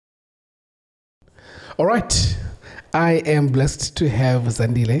All right. I am blessed to have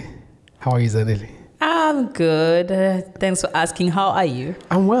Zandile. How are you, Zandile? I'm good. Thanks for asking. How are you?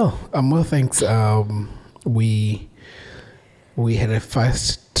 I'm well. Thanks. We had a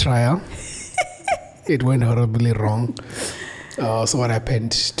first trial. It went horribly wrong. So what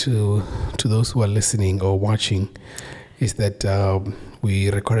happened to those who are listening or watching is that we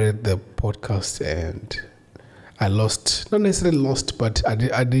recorded the podcast and I lost, not necessarily lost, but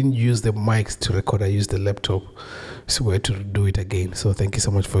I didn't use the mics to record. I used the laptop. So we had to do it again. So thank you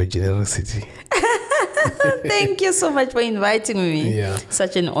so much for your generosity. Thank you so much for inviting me. Yeah.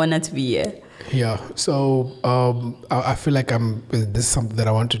 Such an honor to be here. Yeah. So I feel like this is something that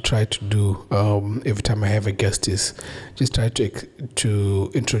I want to try to do every time I have a guest is just try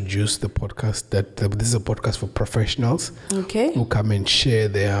to introduce the podcast that this is a podcast for professionals. Okay. Who come and share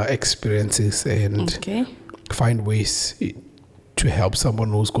their experiences and find ways to help someone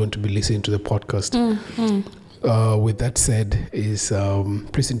who's going to be listening to the podcast. With that said,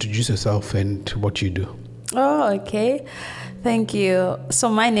 please introduce yourself and what you do. Oh, okay. Thank you. So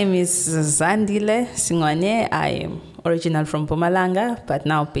my name is Zandile Singwane. I am original from Mpumalanga, but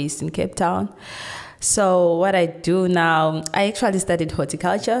now based in Cape Town. So what I do now, I actually studied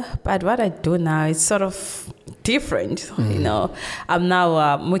horticulture, but what I do now is sort of different. You know, I'm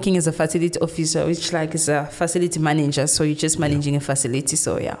now working as a facility officer, which is a facility manager. So you're just managing a facility.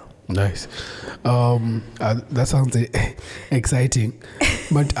 So yeah. Nice. That sounds exciting.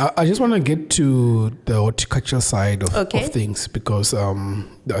 But I just want to get to the horticultural side of things because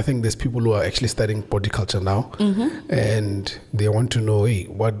I think there's people who are actually studying horticulture now and they want to know, hey,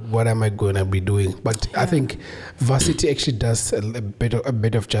 what am I going to be doing? But I think varsity actually does a bit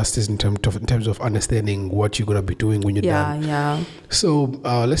of justice in terms of understanding what you're going to be doing when you're done. Yeah. So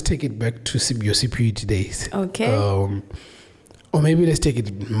let's take it back to your CPUT days. Okay. Or maybe let's take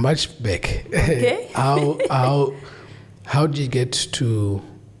it much back. Okay. How did you get to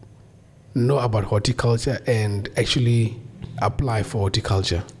know about horticulture and actually apply for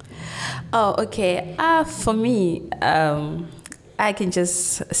horticulture? Oh, okay. For me, I can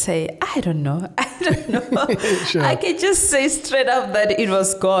just say, I don't know. Sure. I can just say straight up that it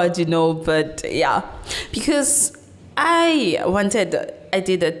was God, but yeah. Because I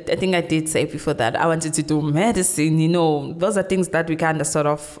think I did say before that I wanted to do medicine. Those are things that we kind of sort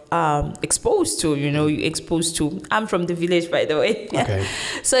of exposed to. You're exposed to. I'm from the village, by the way. Okay.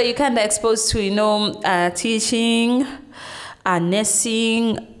 So you kind of exposed to teaching,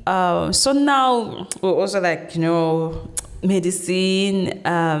 nursing. So now we're also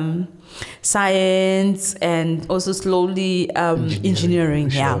medicine, science, and also slowly engineering.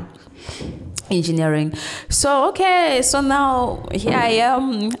 Sure. Yeah. Engineering. So now here I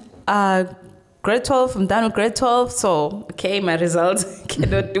am, grade 12, I'm done with grade 12. So, my results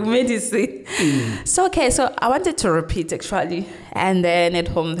cannot do medicine. So I wanted to repeat actually. And then at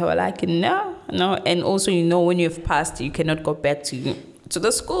home they were like, no. And also, when you've passed, you cannot go back to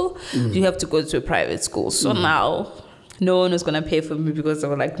the school. You have to go to a private school. So now no one was going to pay for me because they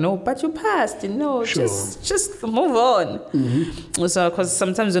were like, no, but you passed, Sure. just move on. So, because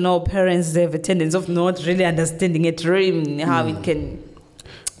sometimes, parents, they have a tendency of not really understanding a dream, how it can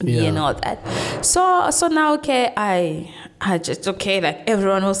be and all that. So now, I just,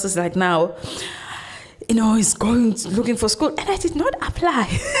 everyone else is like now, is looking for school. And I did not apply.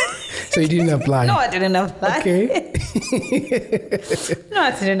 So you didn't apply? No, I didn't apply. Okay. No,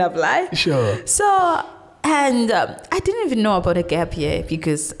 I didn't apply. Sure. So, and I didn't even know about a gap year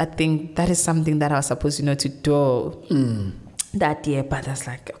because I think that is something that I was supposed, to do that year. But I was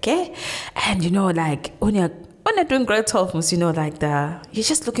like, okay. And, when you're doing grade 12, you're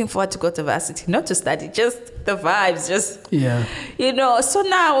just looking forward to go to varsity, not to study, just the vibes, So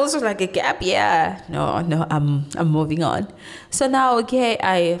now also a gap year. No, I'm moving on. So now,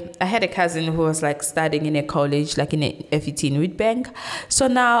 I had a cousin who was studying in a college, in a FET in Witbank. So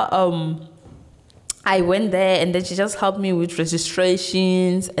now, I went there and then she just helped me with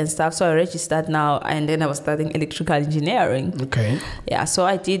registrations and stuff. So I registered now and then I was studying electrical engineering. Okay. Yeah, so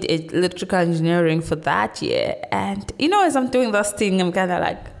I did electrical engineering for that year. And, as I'm doing this thing, I'm kind of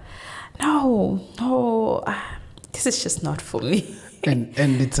like, no, this is just not for me. And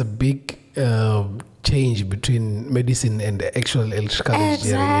it's a big change between medicine and the actual electrical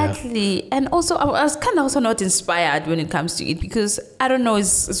engineering. Exactly. And also, I was kind of also not inspired when it comes to it because, I don't know,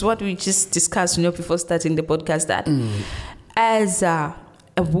 it's what we just discussed, before starting the podcast that as a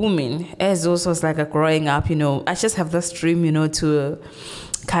woman, as also as growing up, I just have this dream, to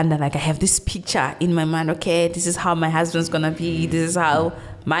kind of I have this picture in my mind. Okay, this is how my husband's going to be. This is how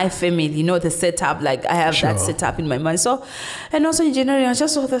my family, you know, the setup, like I have that setup in my mind. So, and also in January, I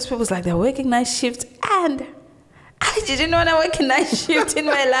just saw those people like they're working night shifts, and I didn't want to work a night shift in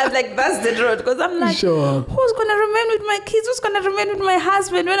my life. Like, that's the road. Because I'm like, who's going to remain with my kids? Who's going to remain with my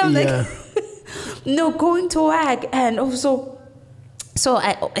husband? When I'm like, no, going to work. And also, so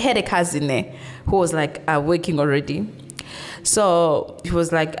I had a cousin there who was like working already. So he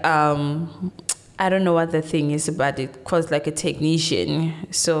was like, I don't know what the thing is, but it was like a technician.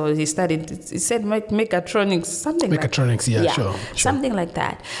 So he said mechatronics, something mechatronics, like, sure. Something like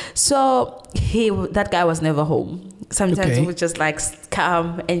that. So that guy was never home. Sometimes he would just like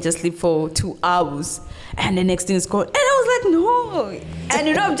come and just sleep for 2 hours, and the next thing is gone. And I was like, no. And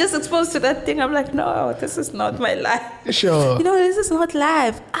you know, I'm just exposed to that thing. I'm like, no, this is not my life. Sure. You know, this is not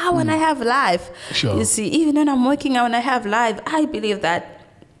life. I want to have life. Sure. You see, even when I'm working, I want to have life. I believe that,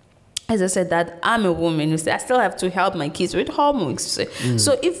 as I said, that I'm a woman. You see, I still have to help my kids with homework. So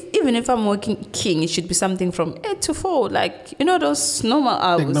even if I'm working, it should be something from 8 to 4, like, you know, those normal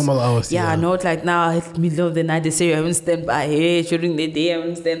hours. Like normal hours, yeah. Not like now, at the middle of the night, they say you haven't stand by. Hey, during the day, I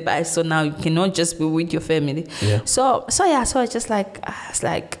haven't stand by. So now you cannot just be with your family. Yeah. So I just like, it's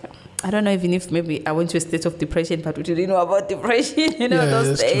like, I don't know even if maybe I went to a state of depression, but we didn't know about depression, you know,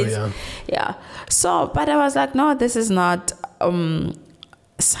 those days. True, yeah. So, but I was like, no, this is not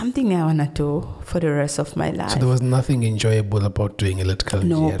something I want to do for the rest of my life. So there was nothing enjoyable about doing electrical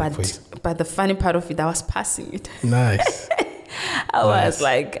engineering? No, but the funny part of it, I was passing it. Nice. I was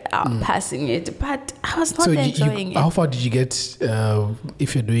like passing it, but I was not enjoying it. How far did you get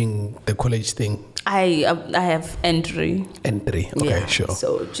if you're doing the college thing? I have entry. Okay, sure.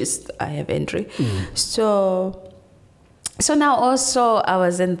 So I have entry. So now also I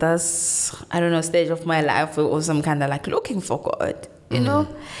was in this, I don't know, stage of my life where also I'm kind of like looking for God, you know?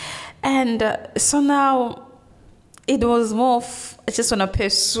 And so now it was more I just want to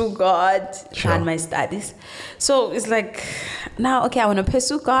pursue God than my studies. So it's like, now, okay, I want to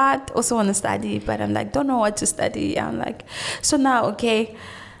pursue God, also want to study, but I'm like, don't know what to study. I'm like, so now, okay,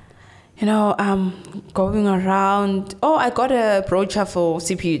 you know, I'm going around. Oh, I got a brochure for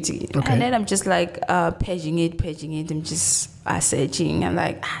CPUT. Okay. And then I'm just like paging it. I'm just searching. I'm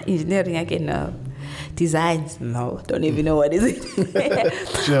like, engineering again, designs. No, don't even know what is it.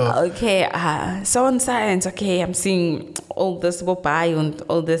 Sure. Okay, so on science, okay, I'm seeing all this bio and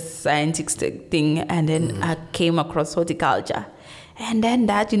all this scientific thing. And then I came across horticulture. And then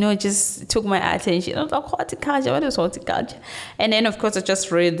that, you know, just took my attention. I was like, horticulture, what is horticulture? And then, of course, I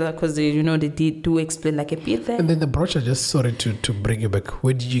just read, because, you know, they do explain like a bit there. And then the brochure, just sorry to bring you back.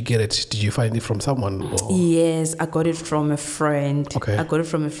 Where did you get it? Did you find it from someone? Or? Yes, I got it from a friend. Okay. I got it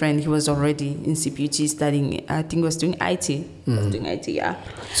from a friend. He was already in CPUT studying, I think he was doing IT. He was doing IT, yeah.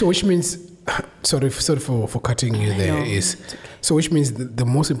 So which means, sorry for cutting you there, so which means the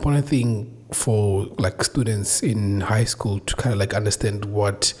most important thing for like students in high school to kind of like understand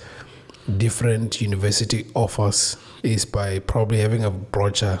what different university offers is by probably having a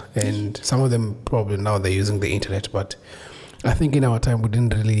brochure, and some of them probably now they're using the internet, but I think in our time we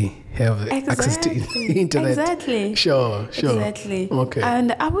didn't really have access to internet. Exactly. Sure. Exactly. Okay.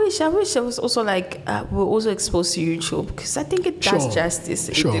 And I wish I was also like we're also exposed to YouTube, because I think it does justice.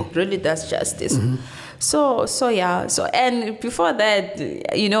 It really does justice. So and before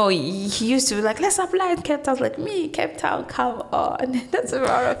that, you know, he used to be like, let's apply in Cape Town. Like, me, Cape Town, come on. That's a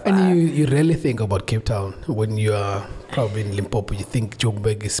lot of fun. And you rarely think about Cape Town when you are probably in Limpopo. You think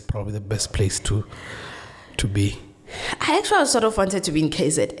Joburg is probably the best place to be. I actually sort of wanted to be in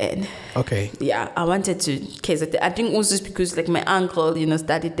KZN. Okay. Yeah, I wanted to KZN. I think also it's because like my uncle, you know,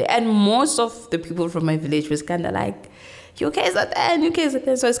 studied there, and most of the people from my village was kind of like, you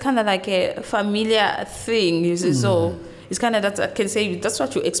KZN. So it's kind of like a familiar thing, you see. So it's kind of, I can say that's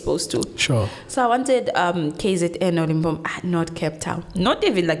what you're exposed to. Sure. So I wanted KZN or Limpopo, not Cape Town. Not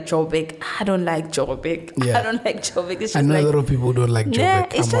even like Joburg. I don't like Joburg. Yeah. I don't like Joburg. It's just I know a lot of people don't like Joburg. Yeah,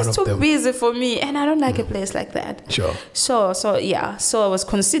 it's just too busy for me, and I don't like a place like that. Sure. So I was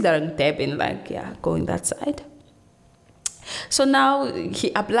considering Durban, like, going that side. So now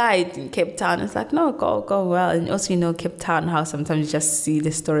he applied in Cape Town. It's like, no, go well. And also, you know, Cape Town, how sometimes you just see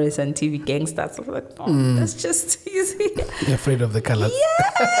the stories on TV, gangsters. I'm like, that's just easy. You're afraid of the colors.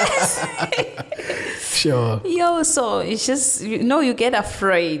 Yes. Sure. So it's just, you know, you get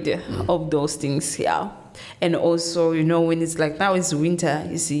afraid of those things here. And also, you know, when it's like, now it's winter,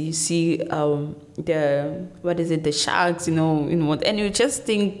 you see the sharks, you know, and you just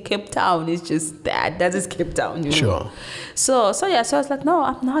think Cape Town is just that is Cape Town, you know. Sure. So I was like, no,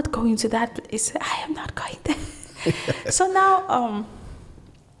 I'm not going to that place. I am not going there. So now,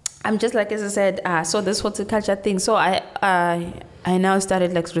 I'm just like, as I said, so this horticulture thing. So I now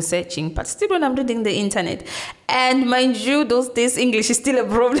started like researching, but still when I'm reading the internet, and mind you, those days English is still a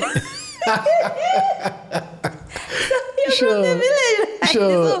problem. So you're from the village, right?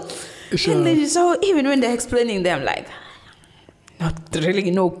 Sure. And then, so even when they're explaining them, like, not really,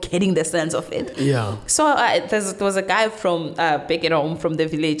 getting the sense of it. Yeah. So there was a guy from back at home from the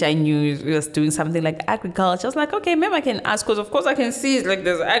village. I knew he was doing something like agriculture. I was like, okay, maybe I can ask, because of course I can see like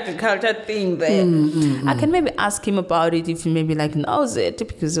there's agriculture thing there. I can maybe ask him about it if he maybe like knows it,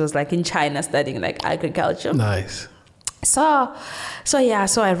 because he was like in China studying like agriculture. Nice. So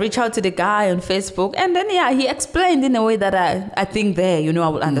I reached out to the guy on Facebook, and then he explained in a way that I think there, I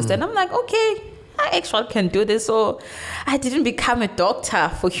will understand. I'm like, okay, I actually can do this. So I didn't become a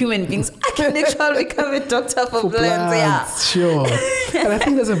doctor for human beings. I can actually become a doctor for plants. Yeah, sure. And I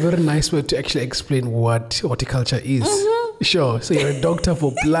think that's a very nice way to actually explain what horticulture is. Sure. So you're a doctor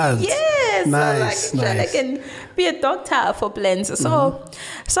for plants. Yes. Nice. So I can be a doctor for plants. So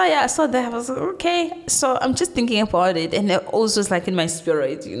that was okay. So I'm just thinking about it, and it also is like in my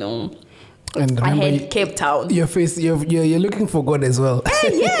spirit, And I remember, had Cape Town. You're looking for God as well.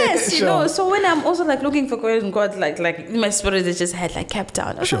 Yes, Sure. So when I'm also like looking for God, like in my spirit, it just had like Cape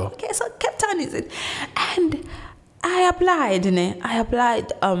Town. I was Sure. like, okay, so Cape Town is it? And I applied.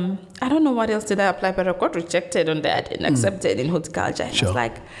 I don't know what else did I apply, but I got rejected on that and accepted in horticulture. And I was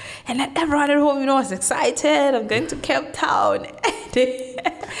like, and like everyone at home, was excited. I'm going to Cape Town.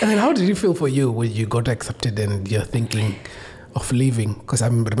 And then how did it feel for you when you got accepted and you're thinking of leaving? Because I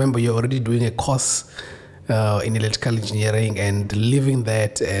remember you're already doing a course in electrical engineering, and leaving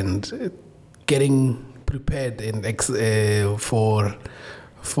that and getting prepared and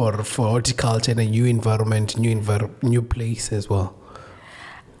for horticulture in a new environment, new place as well.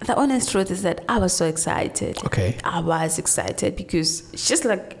 The honest truth is that I was so excited. Okay. I was excited because it's just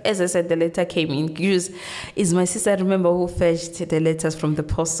like, as I said, the letter came in. Because it's my sister, I remember, who fetched the letters from the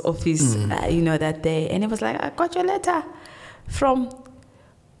post office, that day. And it was like, I got your letter from...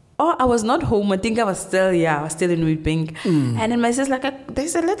 Oh, I was not home. I think I was still in Witbank. And then my sister's like,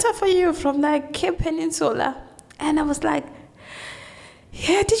 there's a letter for you from the Cape Peninsula. And I was like,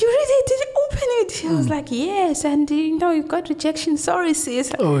 yeah, did you read it? Did you open it? She was like, yes. And you got rejection. Sorry,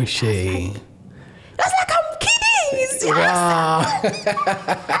 sis. Oh, shame. I was like, I'm kidding. It's just, I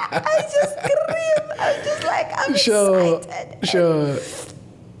just screamed. I'm just like, I'm excited. Sure.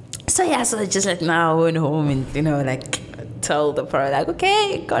 So I just like now I went home and, like told the parent, like,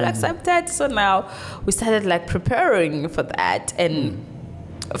 okay, got accepted. So now we started like preparing for that. And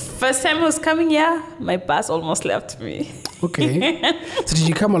first time I was coming here, my bus almost left me. Okay. So did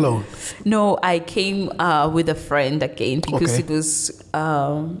you come alone? No, I came with a friend again because it was,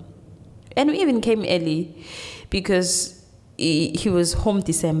 and we even came early because he was home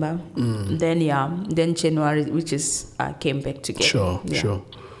December. Then January, we just came back together. Sure.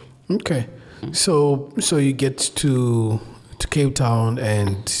 Okay. So you get to Cape Town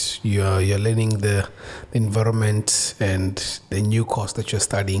and you're learning the environment and the new course that you're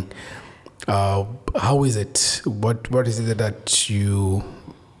studying. How is it? What is it that you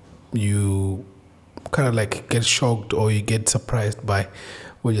kind of like get shocked or you get surprised by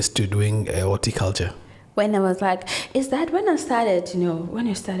when you're still doing horticulture? When I was like, is that when I started? When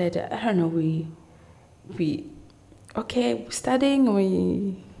I started, I don't know. We studying.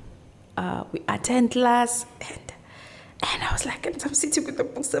 We attend class, and I was like, and I'm sitting with the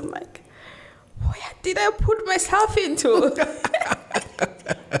books. I'm like, where did I put myself into?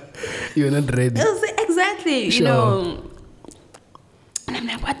 You're not ready. Exactly, Sure. And I'm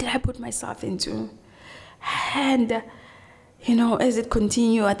like, what did I put myself into? And as it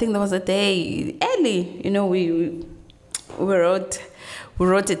continued, I think there was a day early. We wrote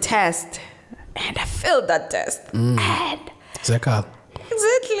a test, and I failed that test. And Zakal.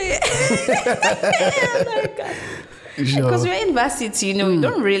 exactly. Oh my God. Sure. Because we're in university, we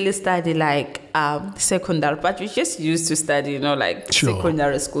don't really study like secondary, but we just used to study,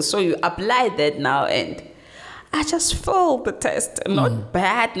 secondary school. So you apply that now, and I just failed the test. Not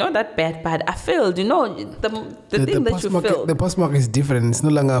that bad, but I failed. The thing that you failed. The pass mark is different. It's no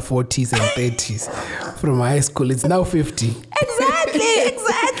longer 40s and 30s from high school. It's now 50.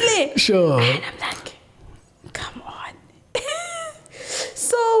 Exactly. Sure. And I'm like, come on.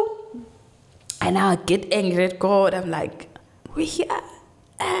 So, and I get angry at God. I'm like, we're here.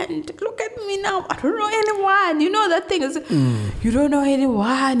 And look at me now. I don't know anyone. That thing is, you don't know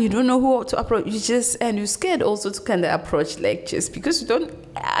anyone. You don't know who to approach. And you're scared also to kind of approach lectures because you don't,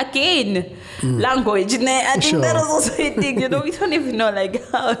 again, language. I think that is also a thing. We don't even know like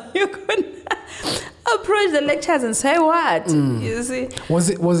how you're going to approach the lecturers and say what? You see? Was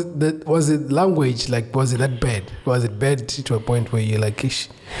it language, like, was it that bad? Was it bad to a point where you're like, ish,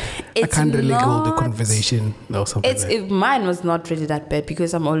 I can't really hold the conversation or something? Mine was not really that bad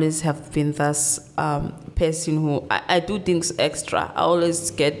because I'm always have been this person who I do things extra. I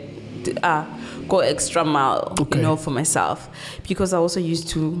always go extra mile, for myself, because I also used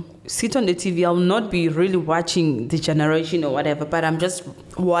to sit on the TV. I'll not be really watching the generation or whatever, but I'm just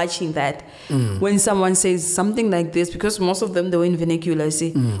watching that when someone says something like this, because most of them, they were in vernacular.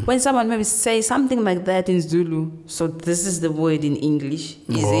 See, when someone maybe say something like that in Zulu, so this is the word in English.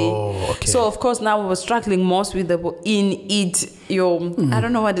 So of course now we were struggling most with the I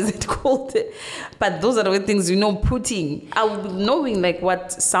don't know what is it called, but those are the things, putting, I would knowing like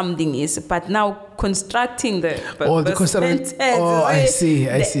what something is, but now constructing the sentence. I see.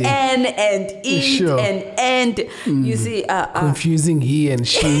 And it and you see confusing he and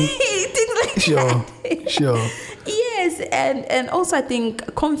she. Things like that. Sure. Yes, and also I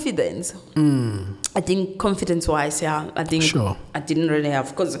think confidence. I think confidence-wise, I think I didn't really have,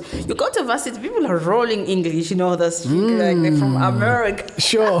 because you go to varsity, people are rolling English, that's like they're from America.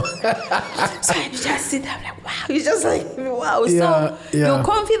 Sure. So you just sit there, I'm like, wow, you're just like, wow. Yeah, so your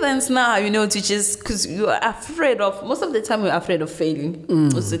confidence now, to just, because you are afraid of, most of the time you're afraid of failing.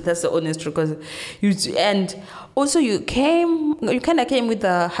 So that's the honest truth, because and also you kind of came with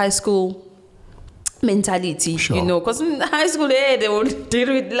the high school mentality, because in high school they would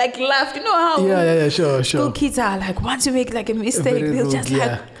deal with like laugh, how sure school kids are like, once you make like a mistake, they'll just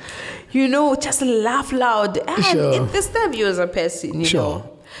just laugh loud, and it disturbs you as a person,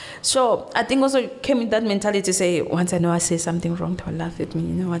 So I think also came with that mentality to say, once I know I say something wrong, they'll laugh at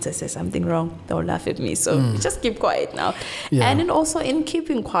me. Once I say something wrong, they'll laugh at me. So just keep quiet now. And then also in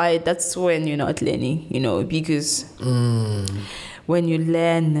keeping quiet, that's when you're not learning, because when you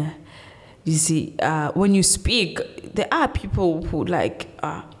learn, you see, when you speak, there are people who like,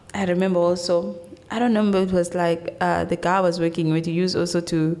 I remember also, I don't remember, it was like the guy I was working with, he used also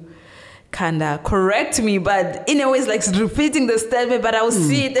to kind of correct me, but in a way it's like repeating the statement, but I would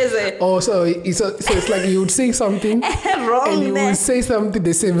see it as a... so it's like you would say something wrong, and you would say something,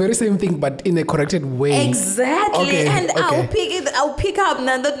 the very same thing, but in a corrected way. Exactly, I'll pick up, and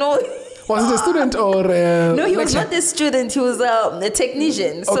I don't know... Was it a student or no, he was not a student, he was a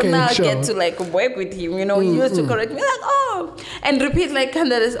technician. So now I get to like work with him, he used to correct me like, and repeat like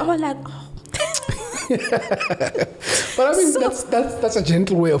kind of this, But I mean, that's a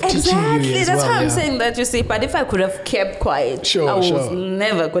gentle way of teaching you. Exactly, that's why I'm saying that, you see. But if I could have kept quiet, I was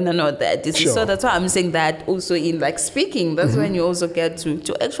never gonna know that. You see? So that's why I'm saying that also in like speaking, that's when you also get to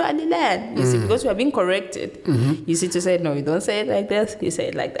actually learn. You see, because you are being corrected. You see, to say no, you don't say it like this, you say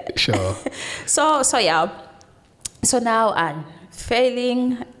it like that. Sure. So now I'm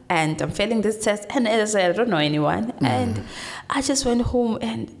failing. And I'm failing this test, and as I don't know anyone, and I just went home,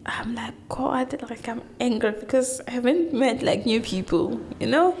 and I'm like, God, like I'm angry because I haven't met like new people,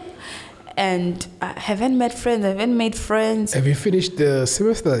 and I haven't met friends, I haven't made friends. Have you finished the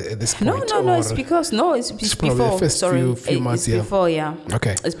semester at this point? No, it's because it's before. The first few months, it's before,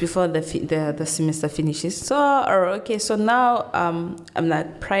 Okay. It's before the semester finishes. So now I'm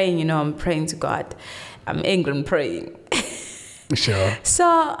like praying, I'm praying to God. I'm angry and praying. Sure.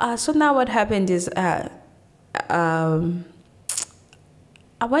 So now what happened is I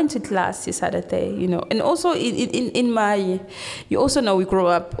went to class this Saturday, and also in my, you also know we grew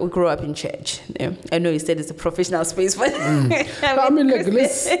up in church. I know you said it's a professional space, but I mean, like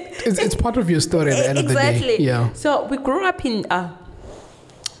it's part of your story at the end of the day. Exactly. Yeah. So we grew up in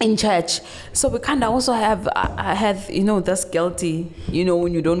church, so we kind of also have this guilty,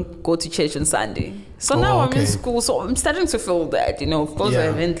 when you don't go to church on Sunday. So now I'm in school, so I'm starting to feel that, of course I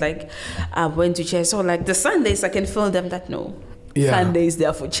haven't I went to church, so like the Sundays I can feel them that Sundays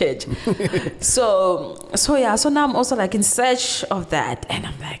there for church. so now I'm also like in search of that, and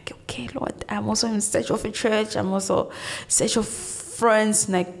I'm like, okay, Lord, I'm also in search of a church, I'm also in search of friends,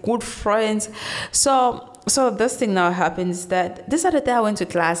 like good friends. So this thing now happens that this other day I went to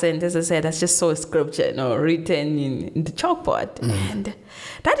class, and as I said, I just saw a scripture, written in the chalkboard, and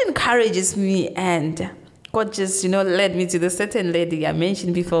that encourages me. And God just, led me to the certain lady I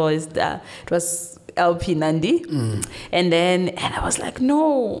mentioned before. It was LP Nandi, and I was like,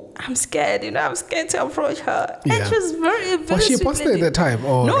 no, I'm scared. I'm scared to approach her. Yeah. And she was very, very. Was she a sweet pastor lady. at that time?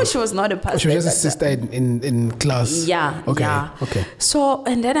 Or no, she was not a pastor. She was just a sister in class. Yeah. Okay. Yeah. Okay. So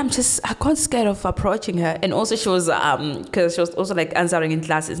I got scared of approaching her, and also she was because she was also like answering in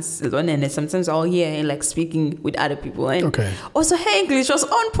classes alone, and sometimes I'll hear her like speaking with other people, and also her English was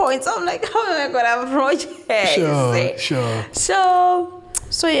on point. So I'm like, how am I gonna approach her? Sure.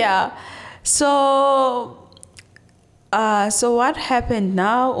 So yeah. So, so what happened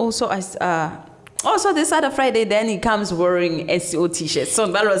now? Also, also this other Friday, then he comes wearing SEO t-shirts. So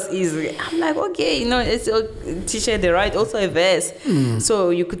that was easy. I'm like, okay, SEO t-shirt, they write also a verse.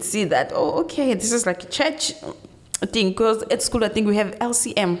 So you could see that, oh, okay, this is like a church thing. Because at school, I think we have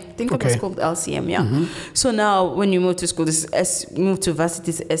LCM. I think it was called LCM, yeah. So now when you move to school, move to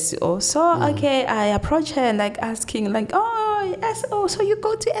varsity, it's SEO. So, okay, I approach her like asking like, oh, SO, so you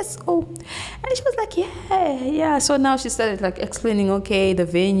go to SO? And she was like, yeah. So now she started like explaining, okay, the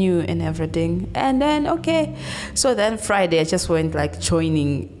venue and everything. And then, okay. So then Friday, I just went like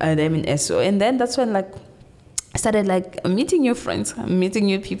joining them in SO. And then that's when like I started like meeting new friends, meeting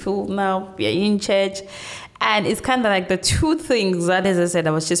new people. Now we are in church. And it's kind of like the two things that, as I said,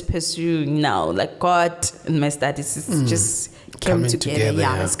 I was just pursuing now. Like God and my studies is just came together.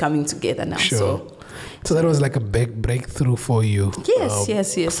 Yeah, it's coming together now. Sure. So that was like a big breakthrough for you.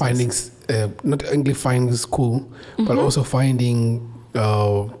 Yes. Finding, not only finding school, but also finding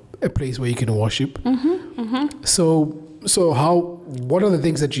a place where you can worship. So what are the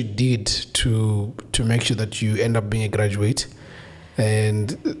things that you did to make sure that you end up being a graduate?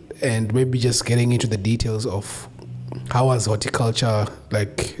 And maybe just getting into the details of how was horticulture,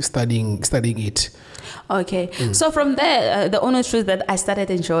 like studying it. Okay, so from there, the honest truth that I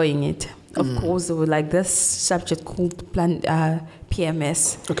started enjoying it. Of course, there was like this subject called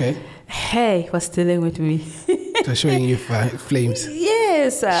PMS. Okay. Hey, was dealing with me. So showing you flames.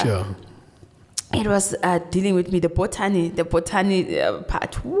 Yes. Sure. It was dealing with me, the botany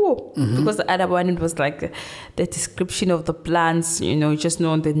part. Whoa. Because the other one, it was like the description of the plants, just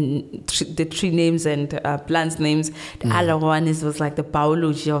know the tree names and plants names. The other one was like the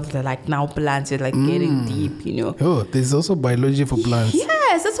biology of the like now plants, like getting deep, Oh, there's also biology for plants.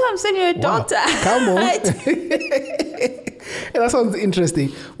 Yes, that's why I'm saying you're a doctor. Come on. That sounds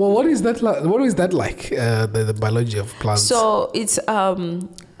interesting. Well, what is that like? What is that like? The biology of plants. So it's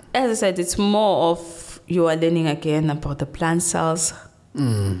as I said, it's more of you are learning again about the plant cells.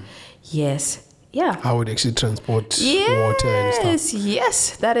 Yes. Yeah. How it actually transport water and stuff.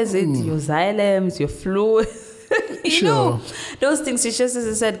 Yes, that is it. Your xylems, your fluid. Those things. It's just, as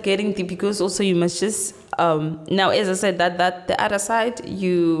I said, getting deep, because also you must just now, as I said, that the other side,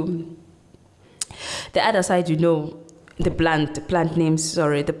 the plant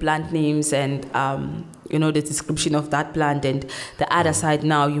names and the description of that plant, and the other side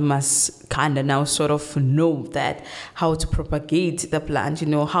now you must kind of now sort of know that how to propagate the plant,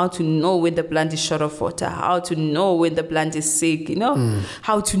 how to know when the plant is short of water, how to know when the plant is sick,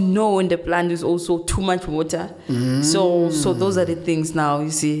 how to know when the plant is also too much water. So those are the things now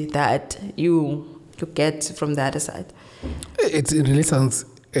you see that you get from the other side. It really sounds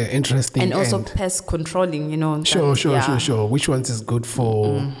interesting. And also pest controlling, Sure. Which ones is good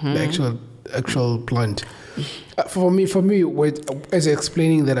for the actual plant? For me, as you're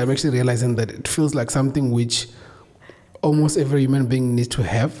explaining that, I'm actually realizing that it feels like something which almost every human being needs to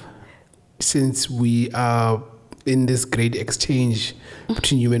have, since we are in this great exchange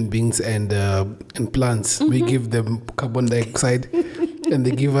between human beings and plants. We give them carbon dioxide and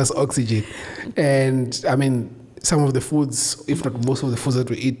they give us oxygen. And I mean, some of the foods, if not most of the foods that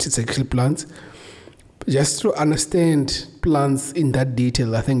we eat, it's actually plants. Just to understand plants in that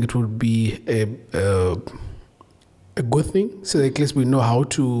detail, I think it would be a good thing. So at least we know how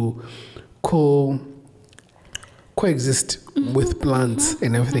to coexist with plants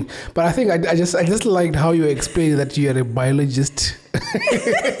and everything. But I think I just liked how you explained that you're a biologist.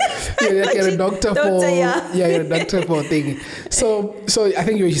 you're a doctor for you're a doctor for thinking. So I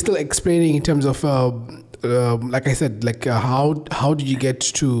think you're still explaining in terms of like I said, like how did you get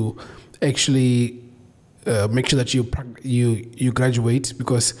to actually make sure that you graduate,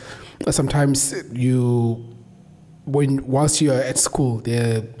 because sometimes whilst you are at school,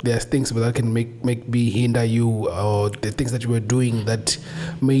 there's things that can hinder you, or the things that you were doing that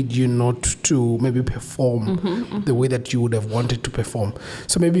made you not to maybe perform the way that you would have wanted to perform.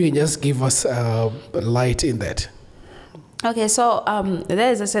 So maybe you can just give us light in that. Okay, so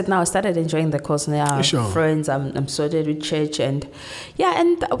as I said, now I started enjoying the course now. Sure. Friends, I'm sorted with church, and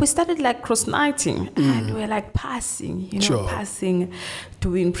we started like cross-nighting, and we're like passing,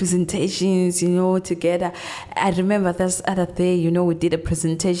 doing presentations, together. I remember this other day, we did a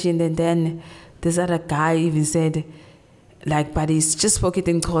presentation, and then this other guy even said, like, but he's just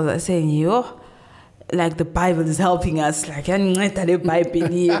pocketing calls, saying, like the Bible is helping us, like Sure. It's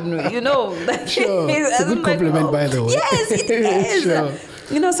a good compliment, by the way. Yes, it is. Sure.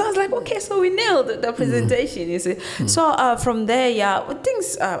 So I was like, okay, so we nailed the presentation, you see. So from there,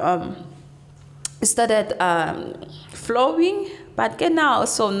 things started flowing, But get now,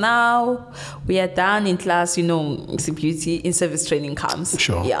 so now we are down in class, it's a beauty in-service training comes.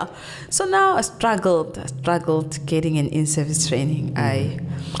 Sure. Yeah. So now I struggled getting an in-service training.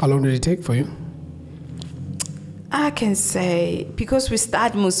 How long did it take for you? I can say, because we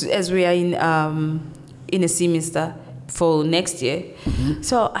start most as we are in a semester for next year.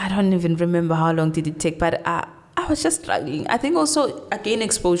 So I don't even remember how long did it take, but I was just struggling. I think also, again,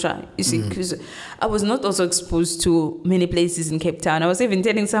 exposure, you see, because I was not also exposed to many places in Cape Town. I was even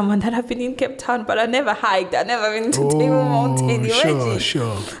telling someone that I've been in Cape Town, but I never hiked. I never been to Table Mountain.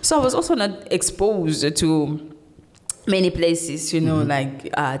 Sure. So I was also not exposed to many places,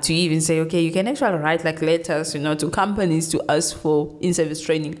 like to even say, okay, you can actually write like letters, to companies to ask for in-service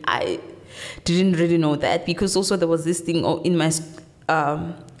training. I didn't really know that, because also there was this thing in my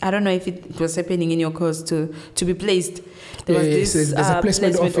I don't know if it was happening in your course to be placed. There was there's a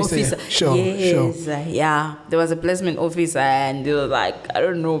placement officer. Sure. Yeah, there was a placement officer, and they were like, I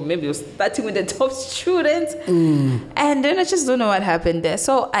don't know, maybe it was starting with the top students, and then I just don't know what happened there.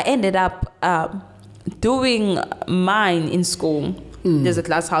 So I ended up doing mine in school. There's a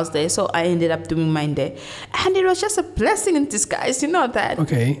glasshouse there, so I ended up doing mine there, and it was just a blessing in disguise, that.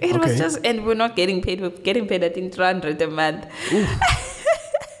 Okay. It was just, and we're not getting paid. We're getting paid, I think, 300 a month.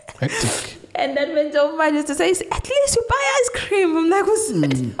 Hectic. And then when John Man used to say, at least you buy ice cream. I'm like,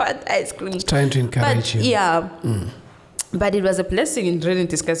 what ice cream? Trying to encourage you. Yeah. But it was a blessing in really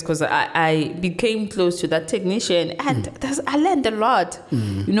disguise, because I became close to that technician, and I learned a lot.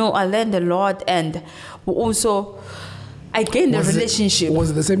 I learned a lot, and also I gained a relationship.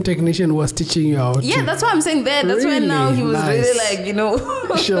 Was it the same technician who was teaching you how to? Yeah, that's what I'm saying there. That's Really? when now he was Nice. really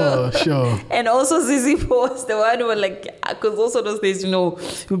like, Sure. And also Zizi was the one who was like, because also those days, he'll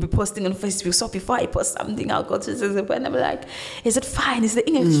be posting on Facebook. So before I post something, I'll go to Zizi and I'm like, is it fine? Is the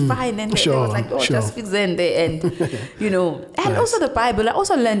English fine? And they was like, just fix it in there. And, and also the Bible. I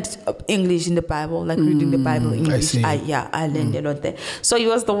also learned English in the Bible, like reading the Bible in English. I see. I learned a lot there. So he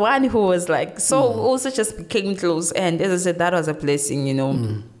was the one who was like, also just became close. And as I said, that was a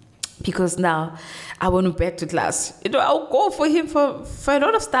blessing, because now I went back to class. I'll go for him for a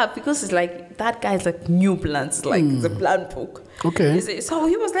lot of stuff, because it's like, that guy's like new plants, like the plant book. Okay. So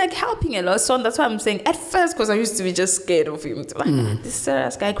he was like helping a lot. So that's why I'm saying at first, because I used to be just scared of him. Like, this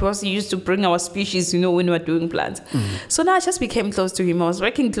serious guy, because he used to bring our species, when we were doing plants. So now I just became close to him. I was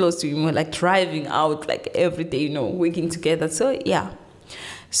working close to him, like driving out like every day, working together. So yeah.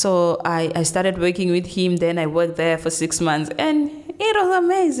 So I started working with him. Then I worked there for 6 months, and it was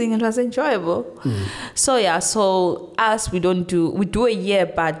amazing. It was enjoyable. So yeah, so us, we do a year,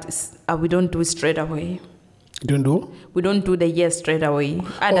 but we don't do it straight away. You don't do? We don't do the year straight away.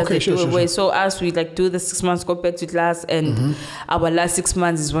 Others, they do away. So us, we like do the 6 months, go back to class, and our last 6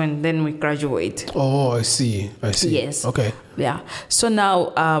 months is when then we graduate. Oh, I see. Yes. Okay. Yeah. So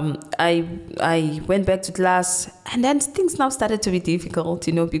now I went back to class, and then things now started to be difficult,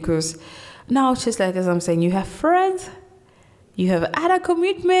 because now just like as I'm saying, you have friends, you have other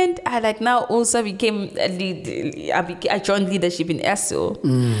commitment. I like now also became a lead. I joined leadership in SO.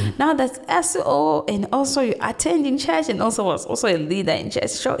 Now that's SO, and also you attend in church, and also was also a leader in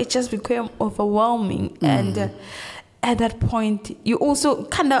church. So it just became overwhelming. And at that point, you also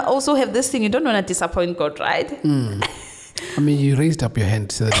kind of also have this thing. You don't want to disappoint God, right? I mean, you raised up your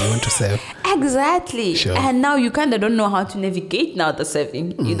hand so that you want to serve. Exactly. Sure. And now you kind of don't know how to navigate now the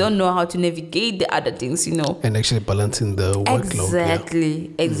serving. You don't know how to navigate the other things, And actually balancing the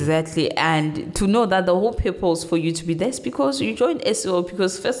workload. Exactly. And to know that the whole purpose for you to be there is because you joined SO,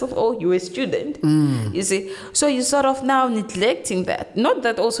 because first of all, you're a student. You see. So you're sort of now neglecting that. Not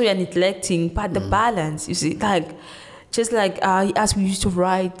that also you're neglecting, but the balance, you see. Like, just like as we used to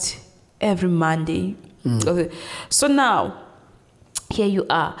write every Monday. Okay. So now, here you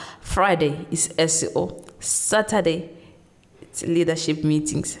are. Friday is SEO. Saturday, it's leadership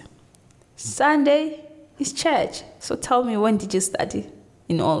meetings. Sunday is church. So tell me, when did you study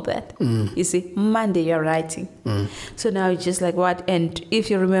in all that? You see, Monday you're writing. So now it's just like what? And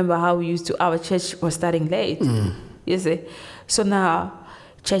if you remember how we used to, our church was starting late. You see. So now,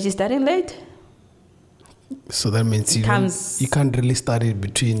 church is starting late. So that means you can't really study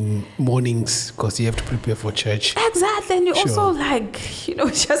between mornings, because you have to prepare for church. Exactly. And you also like,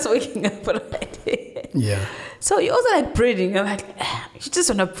 just waking up already. Yeah. So you also like breathing. You're like, you just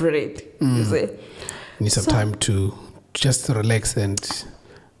want to breathe. You see. You need some time to just relax and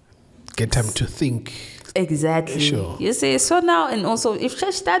get time to think. Exactly. Sure. You see. So now, and also if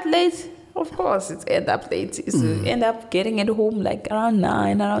church start late, of course, it's end up late. You end up getting at home like around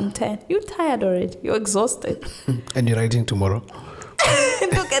 9, around 10. You're tired already. You're exhausted. And you're writing tomorrow.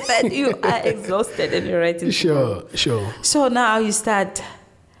 Look at that. You are exhausted and you're writing. Sure. So now you start,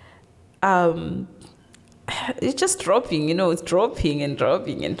 it's just dropping, it's dropping and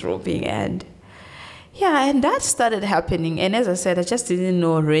dropping and dropping. And yeah, and that started happening. And as I said, I just didn't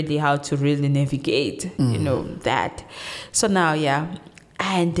know really how to really navigate, that. So now, yeah.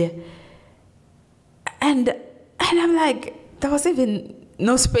 And I'm like, there was even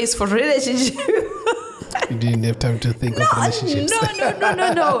no space for relationship. You didn't have time to think of relationships.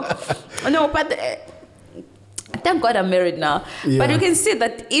 No, but thank God I'm married now. Yeah. But you can see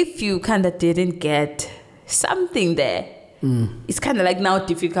that if you kind of didn't get something there, it's kind of like now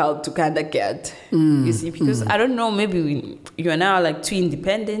difficult to kind of get. You see, because I don't know, maybe you are now like too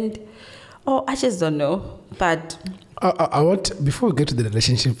independent, or I just don't know. But I want, before we get to the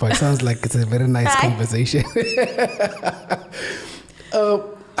relationship part, sounds like it's a very nice conversation.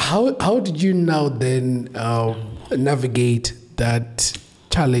 How did you now then navigate that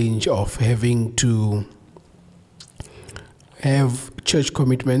challenge of having to have church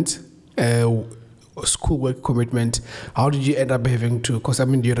commitment, schoolwork commitment? How did you end up having to, because I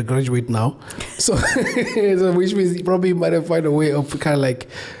mean you're a graduate now, so which means you probably might have found a way of kind of like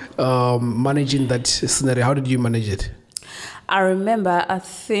managing that scenario. How did you manage it? I remember, I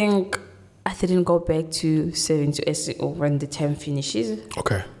think I didn't go back to 7 to SEO when the term finishes.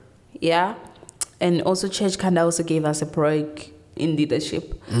 Okay. Yeah. And also church kind of also gave us a break in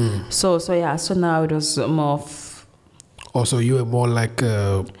leadership. So now it was more of... Also, you were more like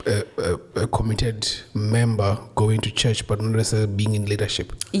a committed member going to church, but not necessarily being in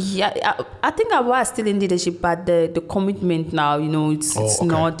leadership. Yeah, I think I was still in leadership, but the commitment now, it's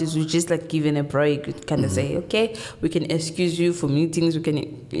not, it's just like giving a break. You kind of say, okay, we can excuse you for meetings, we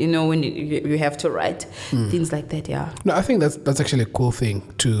can, when you have to write, things like that, yeah. No, I think that's actually a cool thing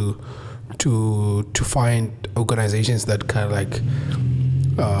to find organizations that kind of like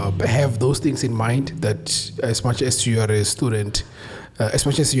have those things in mind, that as much as you are a student, as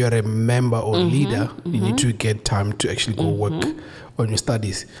much as you are a member or leader, you need to get time to actually go work on your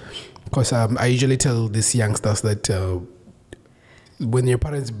studies. Because I usually tell these youngsters that when your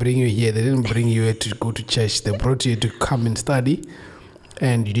parents bring you here, they didn't bring you here to go to church. They brought you to come and study,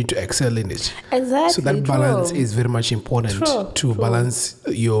 and you need to excel in it. Exactly. So that balance is very much important to balance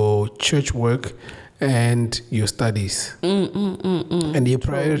your church work and your studies and your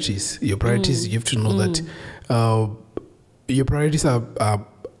priorities. Your priorities, you have to know that your priorities are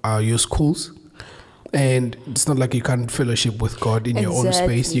your schools, and it's not like you can't fellowship with God in your own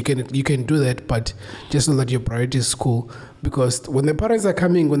space. You can do that, but just know that your priority is school, because when the parents are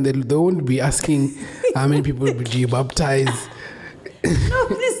coming, when they won't be asking how many people do you baptize. No,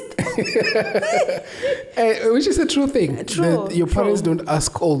 please. Which is a true thing. Your parents don't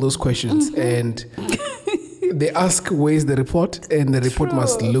ask all those questions, and they ask where's the report, and the report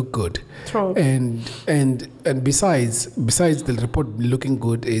must look good. And besides the report looking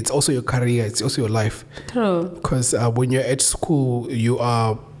good, it's also your career, it's also your life. Because when you're at school, you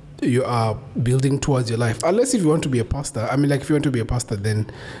are building towards your life. Unless if you want to be a pastor. I mean, like if you want to be a pastor, then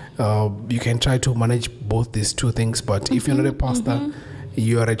you can try to manage both these two things. But if you're not a pastor,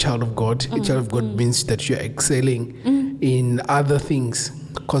 you are a child of God. A child of God means that you're excelling in other things.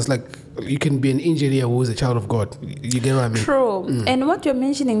 Because like you can be an engineer who is a child of God. You get what I mean? True. And what you're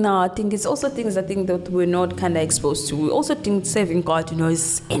mentioning now, I think it's also things I think that we're not kind of exposed to. We also think serving God,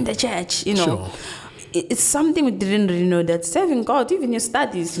 is in the church, Sure. It's something we didn't really know, that serving God, even your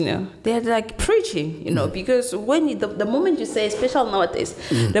studies, they're like preaching, because when the moment you say, especially nowadays,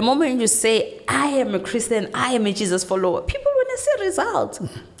 the moment you say, I am a Christian, I am a Jesus follower, people want to see results.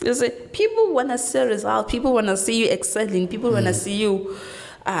 You see, people want to see results. People want to see you excelling. People want to see you.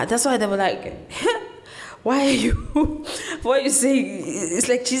 That's why they were like, why are you saying it's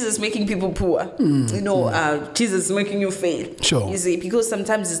like Jesus making people poor? Jesus making you fail. Sure. You see, because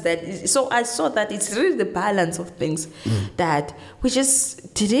sometimes it's that. So I saw that it's really the balance of things that we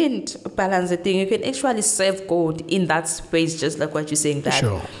just didn't balance the thing. You can actually serve God in that space, just like what you're saying. That.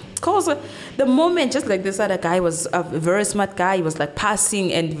 Sure. Because the moment, just like this other guy was a very smart guy, he was like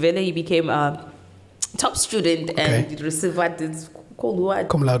passing, and then he became a top student and he received what is called what?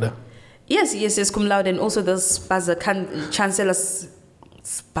 Cum laude. Yes, cum laude, and also the Chancellor's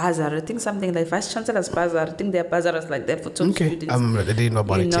Bazaar. I think something like Vice Chancellor's Bazaar. I think there are bazaars like that for top students. I didn't know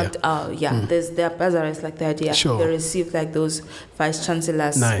about it. There are bazaars like that. Yeah, sure. They receive like those Vice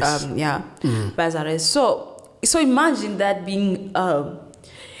Chancellors. Nice. Bazaars. So imagine that being a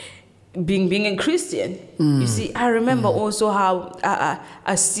Christian. You see, I remember also how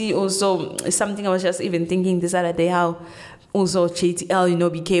I see also something I was just even thinking this other day, how also JTL,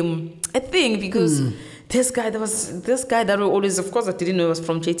 became a thing, because this guy that we always, of course, I didn't know he was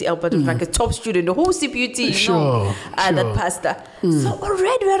from JTL, but was like a top student, the whole CPUT, that pastor. So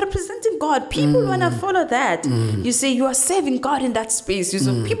already we are representing God. People want to follow that. You say you are serving God in that space.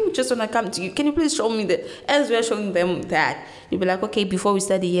 So people just want to come to you. Can you please show me that? As we are showing them that, you'll be like, okay, before we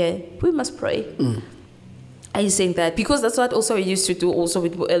study here, we must pray. Are you saying that? Because that's what also we used to do also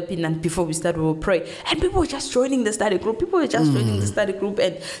with LP, and before we started, we will pray. And people were just joining the study group. People were just joining the study group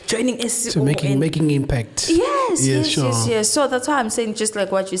and joining SCO. So making impact. Yes. So that's why I'm saying, just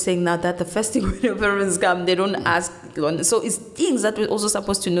like what you're saying now, that the first thing when your parents come, they don't ask. So it's things that we're also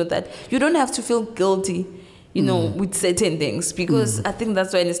supposed to know, that you don't have to feel guilty, with certain things, because I think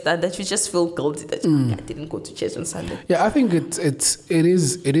that's when it's done, that you just feel guilty that I didn't go to church on Sunday. Yeah, I think it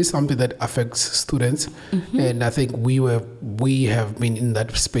is something that affects students, and I think we have been in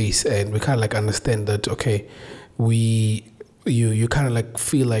that space, and we kind of like understand that, okay, you kind of like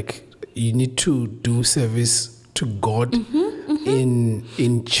feel like you need to do service to God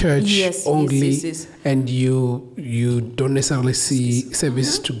in church only, and you don't necessarily see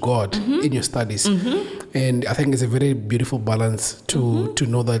service to God in your studies. And I think it's a very beautiful balance to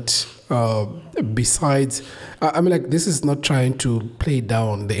know that besides, I mean, like, this is not trying to play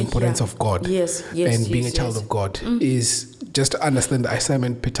down the importance of God and being a child of God, is just to understand the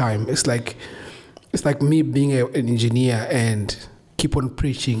assignment per time. It's like me being an engineer and keep on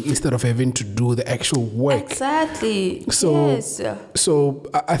preaching instead of having to do the actual work. Exactly. So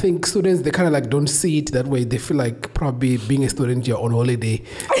I think students, they kind of like don't see it that way. They feel like probably being a student, you're on holiday,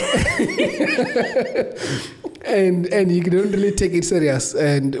 and you don't really take it serious.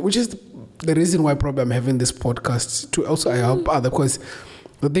 And which is the reason why probably I'm having this podcast, to also help others. Because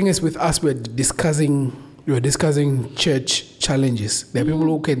the thing is, with us, we're discussing church challenges. There are people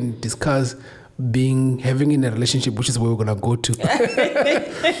who can discuss having in a relationship, which is where we're gonna go to.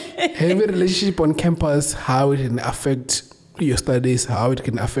 Having a relationship on campus, how it can affect your studies, how it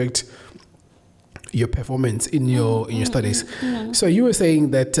can affect your performance in your studies. So you were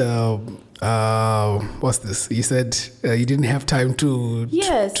saying that what's this? You said you didn't have time to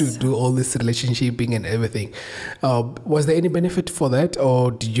do all this relationshiping and everything. Was there any benefit for that,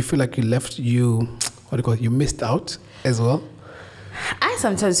 or did you feel like you missed out as well? I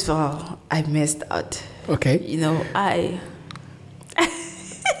sometimes feel I missed out. Okay.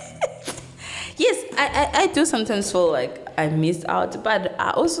 I do sometimes feel like I missed out, but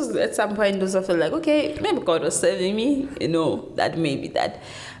I also at some point also feel like, okay, maybe God was saving me,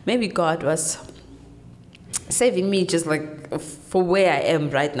 maybe God was saving me just like for where I am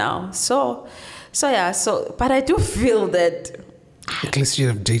right now. So but I do feel that at least you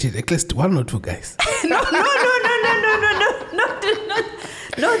have dated at least one or two guys.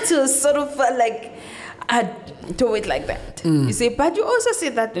 Not to sort of like do it like that. You see, but you also see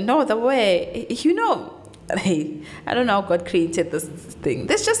that the way, I don't know how God created this thing.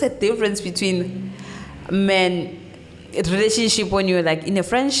 There's just a difference between men relationship when you're like in a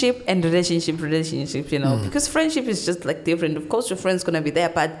friendship and relationship, because friendship is just like different. Of course your friend's gonna be there,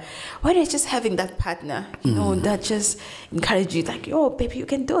 but when you're just having that partner, that just encourage you, like, oh baby, you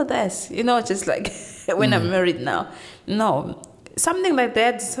can do this, just like when I'm married now. No, something like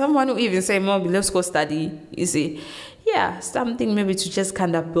that, someone who even say, maybe let's go study, you see. Yeah, something maybe to just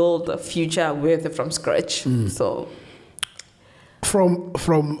kind of build a future with from scratch. So from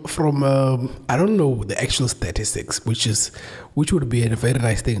I don't know the actual statistics, which would be a very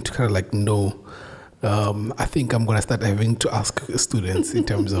nice thing to kind of like know. I think I'm gonna start having to ask students in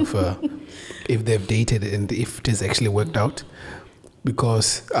terms of if they've dated and if it has actually worked out,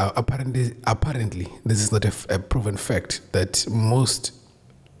 because apparently this is not a proven fact that most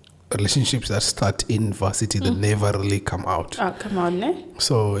relationships that start in varsity they never really come out. Come on, ne?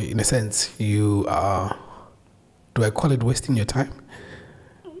 So in a sense, you are, do I call it wasting your time,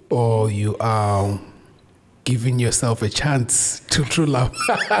 or you are giving yourself a chance to true love?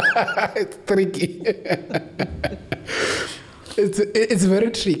 It's tricky. It's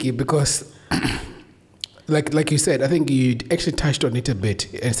very tricky because like you said, I think you actually touched on it a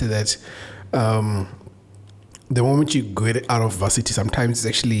bit and said that the moment you get out of varsity, sometimes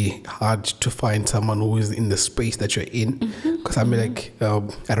it's actually hard to find someone who is in the space that you're in. Because I mean, like,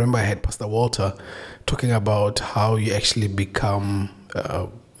 I remember I had Pastor Walter talking about how you actually become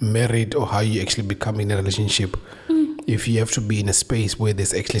married, or how you actually become in a relationship. If you have to be in a space where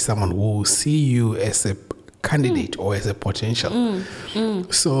there's actually someone who will see you as a candidate or as a potential.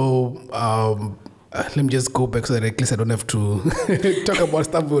 So let me just go back so that at least I don't have to talk about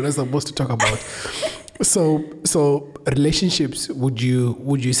stuff we're not supposed to talk about. So relationships, would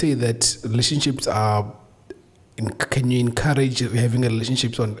you say that relationships are can you encourage having a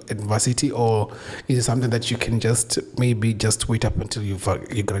relationships on adversity, or is it something that you can just maybe just wait up until you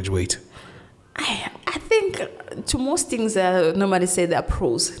graduate? I think to most things, normally say there are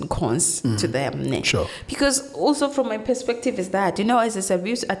pros and cons to them. Sure. Because also from my perspective is that, as I said,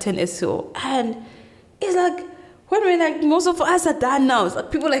 we used to attend SO, and it's like, when we're like, most of us are done now. It's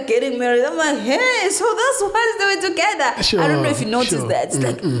like people are getting married. I'm like, hey, so that's why they were together. Sure, I don't know if you noticed that. It's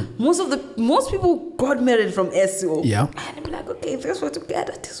like most people got married from SO. Yeah. And I'm like, okay, this were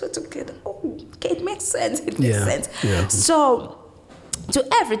together, this were together. Oh, okay, it makes sense. It makes sense. Yeah. So to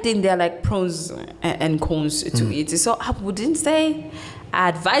everything, there are like pros and cons to it. So I wouldn't say I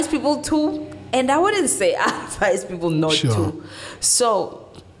advise people to, and I wouldn't say I advise people not to. So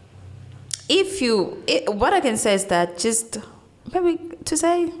what I can say is that just maybe to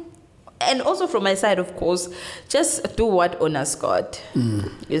say, and also from my side, of course, just do what honors God.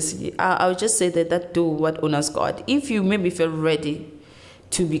 You see, I would just say that do what honors God. If you maybe feel ready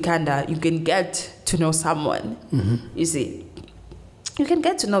to be you can get to know someone. You see, you can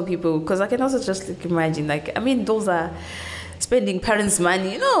get to know people, because I can also just imagine, those are spending parents'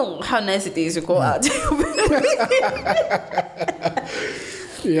 money. You know how nice it is to go out.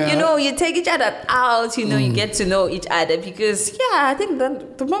 Yeah. You take each other out, you get to know each other, because, I think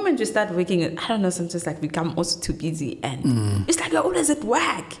that the moment you start working, I don't know, sometimes become also too busy, and it's like you're always at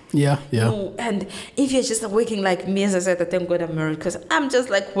work. Yeah. And if you're just working like me, as I said, I thank God I'm married, because I'm just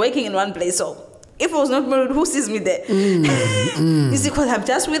working in one place. So if I was not married, who sees me there? You see, because I'm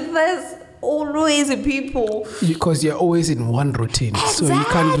just with this. Always people, because you're always in one routine, so you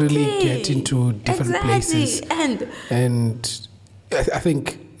can't really get into different places. And I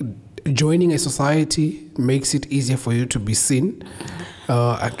think joining a society makes it easier for you to be seen.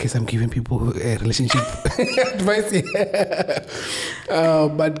 I guess I'm giving people a relationship advice here.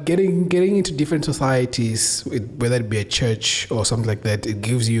 But getting into different societies, whether it be a church or something like that, it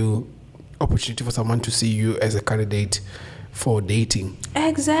gives you opportunity for someone to see you as a candidate for dating.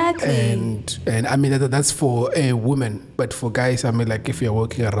 Exactly. And I mean that's for a woman, but for guys, I mean, like if you're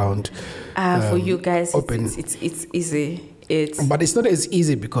walking around, for you guys, open, it's easy. But it's not as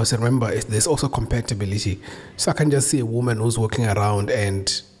easy, because remember, there's also compatibility. So I can just see a woman who's walking around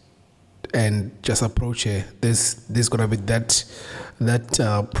and just approach her. There's gonna be that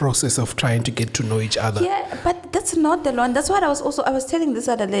process of trying to get to know each other. Yeah, but that's not the one. That's what I was telling this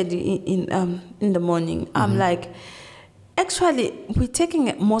other lady in the morning. I'm like, actually, we're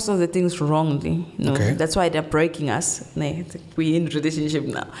taking most of the things wrongly. Okay. That's why they're breaking us. We're in a relationship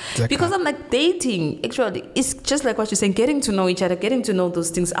now. Exactly. Because I'm like, dating, actually, it's just like what you're saying, getting to know each other, getting to know those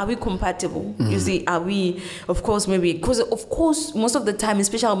things. Are we compatible? You see, are we, of course, maybe, because of course, most of the time,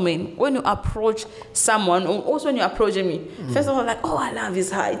 especially men, when you approach someone, or also when you're approaching me, first of all, like, oh, I love his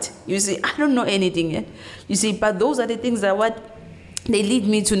height. You see, I don't know anything yet. You see, but those are the things that they lead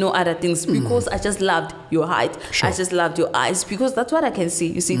me to know other things, because I just loved your height. Sure. I just loved your eyes, because that's what I can see.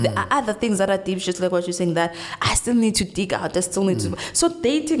 You see, there are other things that are deep, just like what you're saying, that I still need to dig out. I still need to. So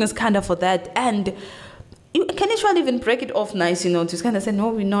dating is kind of for that, and you can actually even break it off nice, to kind of say, no,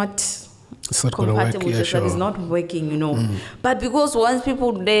 we're not. It's not compatible, with that is not working, But because once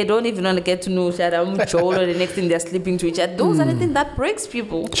people, they don't even want to get to know each other, or the next thing they're sleeping to each other, those are the things that breaks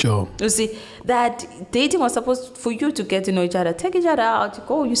people. Sure. You see, that dating was supposed for you to get to know each other, take each other out,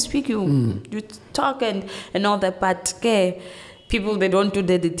 go, you speak, you talk and all that, but people, they don't do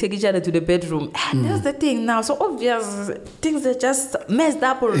that, they take each other to the bedroom. And that's the thing now. So obvious, things are just messed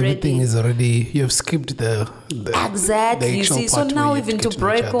up already. Everything is already, you have skipped the exactly. You see, so now even to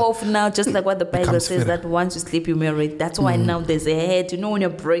break off now, just like what the Bible says, that once you sleep, you married. That's why now there's a head, when you're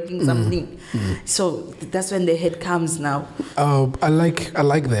breaking something. So that's when the head comes now. I like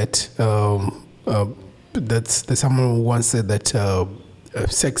that. There's someone who once said that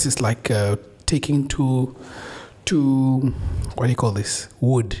sex is like taking to what do you call this,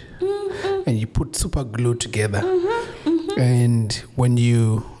 wood, and you put super glue together, and when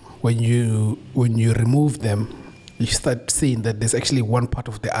you remove them, you start seeing that there's actually one part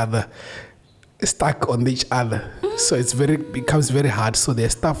of the other stuck on each other. So becomes very hard. So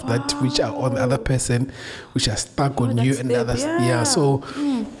there's stuff that which are on the other person, which are stuck on you, and the others. Yeah. So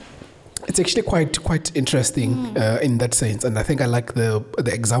it's actually quite interesting in that sense. And I think I like the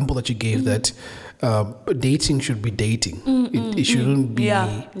example that you gave, that dating should be dating. It shouldn't be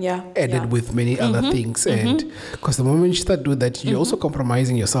added with many other things. And because the moment you start doing that, you're also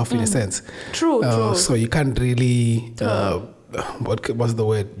compromising yourself in a sense. True. So you can't really what's the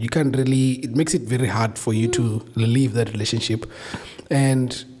word? You can't really. It makes it very hard for you to leave that relationship.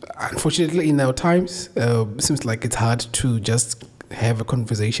 And unfortunately, in our times, it seems like it's hard to just have a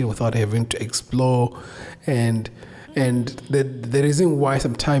conversation without having to explore, and the reason why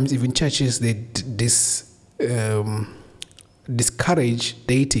sometimes even churches they discourage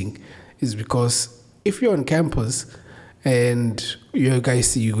dating is because if you're on campus and you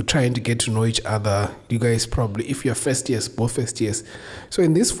guys you're trying to get to know each other, you guys probably, if you're first years, both first years, so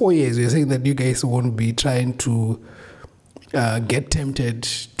in these 4 years you're saying that you guys won't be trying to get tempted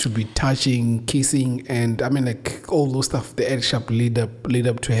to be touching, kissing, and I mean like all those stuff, the add sharp lead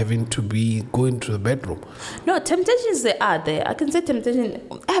up to having to be going to the bedroom. No, temptations they are there. I can say temptation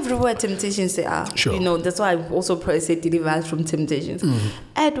everywhere. Temptations they are. Sure. You know, that's why I also say deliver us from temptations.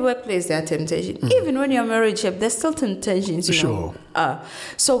 At workplace there are temptations. Even when you're married, there's still temptations. You Sure. know.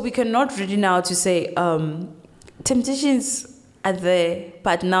 So we cannot really now to say temptations are there,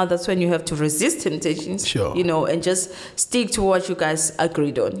 but now that's when you have to resist temptations. Sure. You know, and just stick to what you guys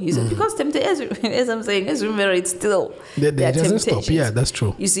agreed on. You see, because temptation, as I'm saying, as we're married, still There there are doesn't temptations. stop. Yeah, that's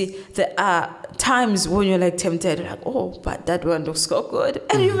true. You see, there are times when you're like tempted, like, oh, but that one looks so good,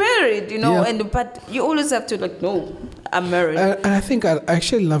 and you're married, you know, Yeah. but you always have to like, no, I'm married. And I think I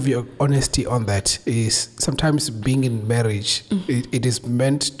actually love your honesty on that. Is sometimes being in marriage, it is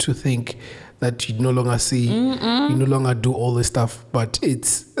meant to think that you no longer see, you no longer do all this stuff, but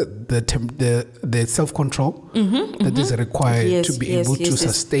it's the self-control that is required to be able to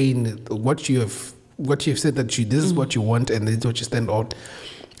sustain what you have said that this is what you want and this is what you stand on.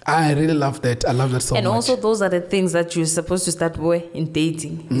 I really love that. I love that so much. And also, those are the things that you're supposed to start with in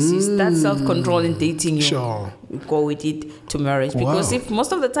dating. You see, start self-control in dating. You Sure. go with it to marriage. Because if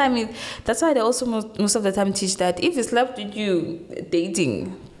most of the time, that's why they also most of the time teach that if he slept with you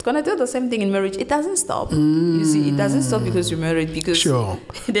dating, it's gonna do the same thing in marriage. It doesn't stop. You see, it doesn't stop because you're married. Because Sure.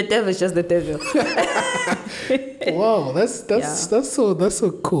 the devil is just the devil. Wow, that's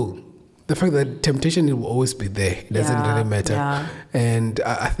so cool. The fact that temptation will always be there, it doesn't really matter. Yeah. And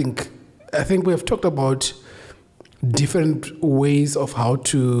I think we have talked about different ways of how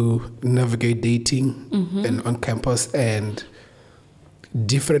to navigate dating and on campus, and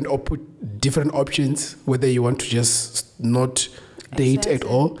different options, whether you want to just not date at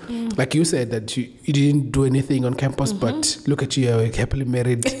all. Like you said that you didn't do anything on campus, but look at you, you're happily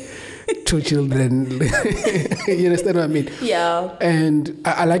married. 2 children. You understand what I mean? Yeah. And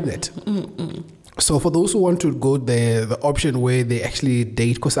I like that. So for those who want to go the option where they actually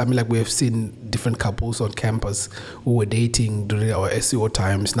date, because I mean like we have seen different couples on campus who were dating during our SEO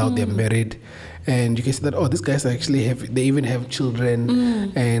times, now they're married, and you can see that these guys actually they even have children,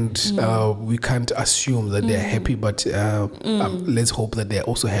 and we can't assume that they're happy, but let's hope that they're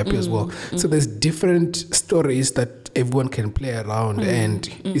also happy as well. So there's different stories that everyone can play around, and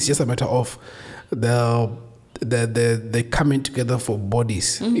it's just a matter of the coming together for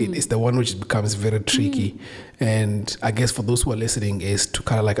bodies. It's the one which becomes very tricky. And I guess for those who are listening is to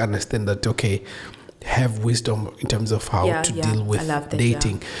kind of like understand that, okay, have wisdom in terms of how to deal with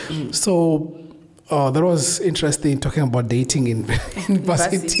dating. So that was interesting, talking about dating in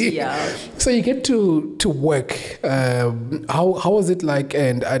university. So you get to work. How was it like,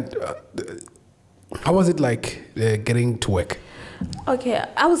 and how was it like getting to work? Okay,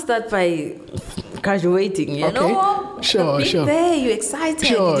 I will start by graduating, you know? Sure. There, you're excited,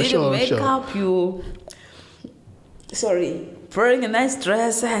 you did your makeup, wearing a nice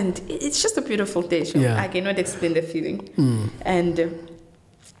dress, and it's just a beautiful day. I cannot explain the feeling. And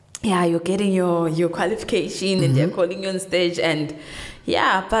you're getting your qualification, and they're calling you on stage, and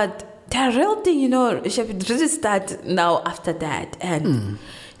but the real thing, it really start now after that, and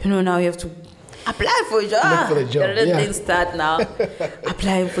now you have to apply for a job. Look for a job. The real things start now.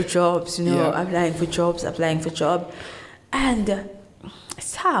 Applying for jobs, applying for jobs, and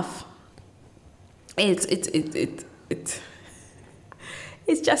it's tough. It's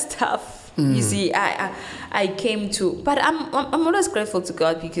just tough. You see, I came to, but I'm always grateful to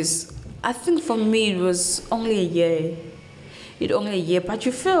God, because I think for me it was only a year. But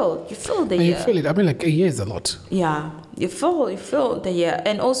you feel the year. You feel it. I mean, like a year is a lot. Yeah, you feel the year.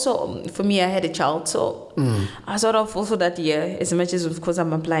 And also, for me, I had a child, so I sort of also that year, as much as of course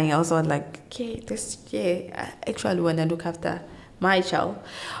I'm applying, I also like, okay, this year, I actually want to look after my child.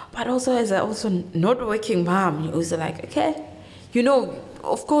 But also as a not working mom, you also like, okay,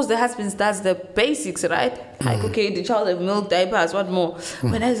 of course the husband starts the basics, right? Like, okay, the child have milk, diapers, what more?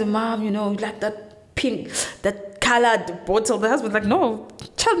 When as a mom, like that pink, that colored bottle, the husband's like, no,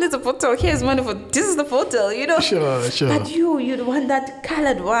 child needs a bottle, here's money for, this is the bottle, Sure. But you want that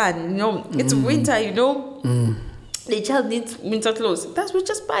colored one, it's winter, the child needs winter clothes. That's we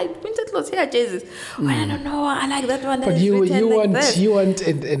just buy winter clothes. Here, Jesus. Oh, I don't know. I like that one. But you want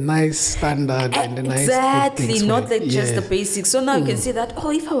a nice standard and a nice exactly, not like just the basics. So now you can see that.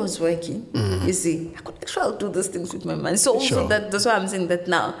 Oh, if I was working, you see, I could actually do these things with my mind. So also that's why I'm saying that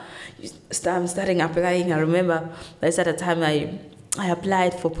now. I'm starting applying. I remember there's at a time I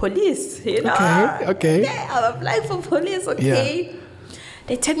applied for police. You know. Okay. Yeah, I applied for police. Okay. Yeah.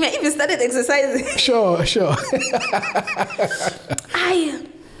 They tell me I even started exercising. Sure. I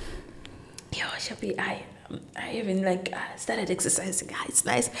even started exercising. It's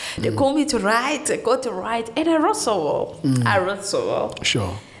nice. They call me to write. I go to write, and I wrote so well. I wrote so well.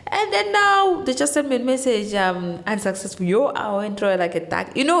 Sure. And then now they just sent me a message. Unsuccessful. I went through like a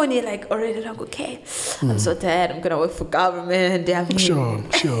tag. You know when you're like already like okay, I'm so tired. I'm gonna work for government. Sure.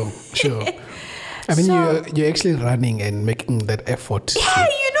 I mean, you're actually running and making that effort. Yeah,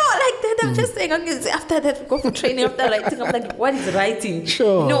 you know, like that. I'm just saying, okay, after that, go for training. After writing, I'm like, what is writing?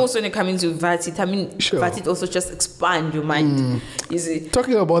 Sure. You know, also when you come into varsity, varsity also just expand your mind. You see.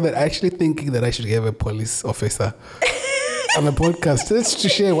 Talking about that, I actually thinking that I should have a police officer on the podcast just to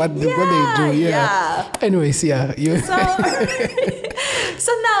share what they do. Yeah. Anyways, yeah.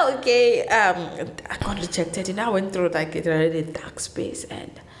 So now, okay, I got rejected, and I went through like a really dark space,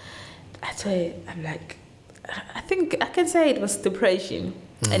 and I tell you, I'm like, I think I can say it was depression.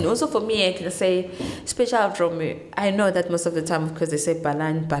 And also for me, I can say, especially from me, I know that most of the time, because they say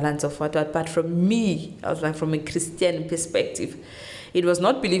balance of what, but from me, I was like, from a Christian perspective, it was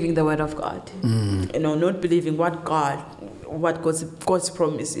not believing the word of God. You know, not believing what God's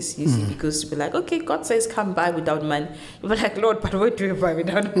promises, you see, because you'll be like, okay, God says come by without money. You'll be like, Lord, but what do you buy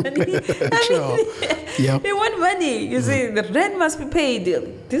without money? We want money, you see, the rent must be paid,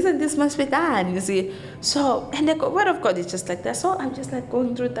 this and this must be done, you see. So, and the word of God is just like that. So I'm just like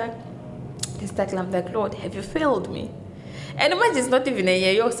going through that. I'm like, Lord, have you failed me? And imagine it's not even a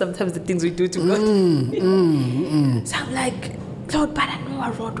year, sometimes the things we do to God. So I'm like, Lord, but I know I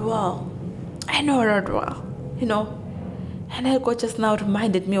wrote well, you know. And then God just now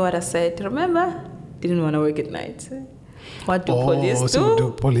reminded me what I said. Remember? Didn't want to work at night. What do police do? So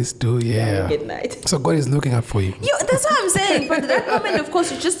do police do, yeah. Work at night. So God is looking out for you. That's what I'm saying. But at that moment, of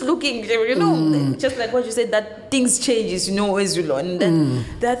course, you're just looking, you know, just like what you said, that things changes, you know, as you learn. And then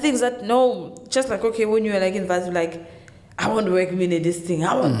there are things that, just like, okay, when you're like in varsity, like, I want to work minute this thing.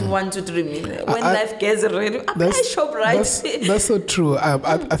 I want to 1, 2, 3 minutes. When life gets ready, apply shop, right? That's so true.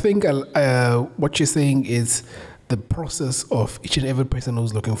 I think what you're saying is the process of each and every person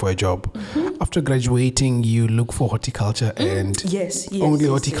who's looking for a job. After graduating, you look for horticulture and only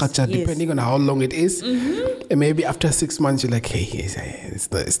horticulture, depending on how long it is. And maybe after 6 months, you're like, hey,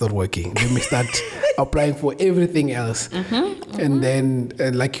 it's not working. Let me start applying for everything else. And then,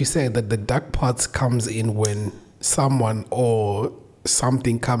 like you said, that the dark parts comes in when someone or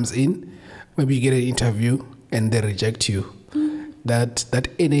something comes in. Maybe you get an interview and they reject you. That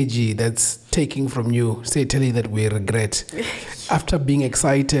energy that's taking from you, telling you that we regret. After being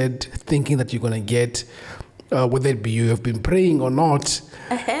excited, thinking that you're going to get, whether it be you have been praying or not,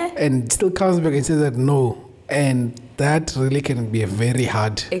 and still comes back and says that no. And that really can be a very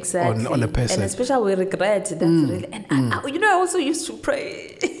hard on a person. And especially we regret. That's really, and I also used to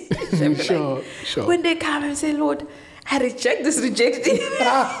pray. Sure. When they come and say, Lord, I reject this rejecting.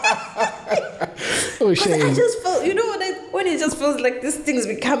 Oh, shame. I just felt, when it just feels like this thing's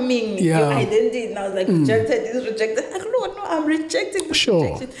becoming your identity. And I was like, rejected, this rejected. Like, Lord, no, I'm rejecting this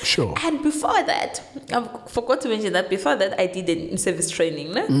rejection. Sure. And before that, I forgot to mention that before that, I did an in-service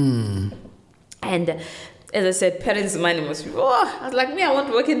training. And as I said, parents' money must be, I was like, I want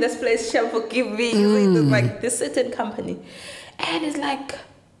to work in this place, shall forgive me. Like this certain company. And it's like,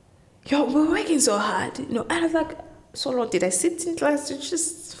 we're working so hard. And I was like, so long did I sit in class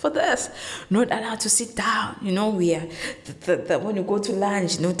just for this? Not allowed to sit down. We are, when you go to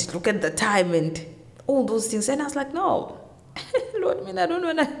lunch, to look at the time and all those things. And I was like, no. Lord, I don't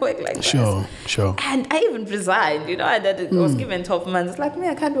want to work like that. Sure. And I even resigned, I was given 12 months. It's like,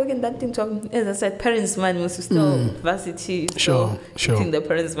 I can't work in that thing. As I said, parents' money was still varsity. Sure. Eating the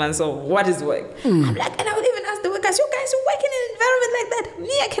parents' money. So what is work? I'm like, and I would even ask the workers, you guys are working in an environment like that.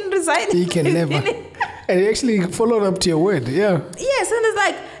 I can resign. You can never. And you actually followed up to your word, yeah. Yes, and it's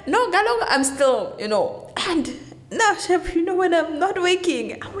like, no, Galong, I'm still, and now, Chef, when I'm not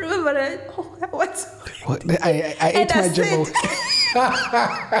waking, I remember, I ate my job.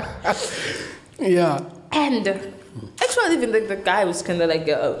 Yeah. And actually, even the guy was kind of like,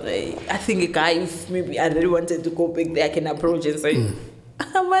 I think a guy, if maybe I really wanted to go back there, I can approach and say,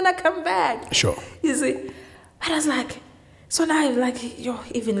 when I come back. Sure. You see? But I was like, So now I'm like, yo,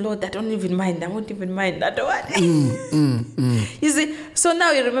 even Lord, I don't even mind. I won't even mind that one. You see, so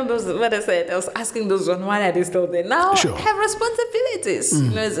now you remember what I said. I was asking those one, why are they still there? Now Sure. I have responsibilities. You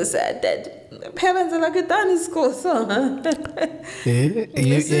know, as I said, that parents are like, you're done in school, so. You're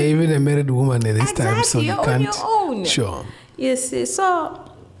even a married woman at this time, so you you're can't. on your own. Sure. You see, so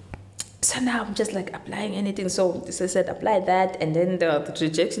now I'm just like applying anything. So I said, apply that, and then the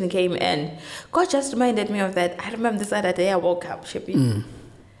rejection came, and God just reminded me of that. I remember this other day I woke up, Shippy,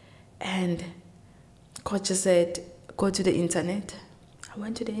 and God just said, go to the internet. I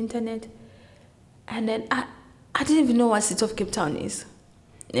went to the internet, and then I didn't even know what city of Cape Town is.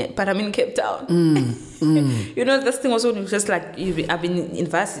 Yeah, but I'm in Cape Town. You know, this thing was only just like, I've been in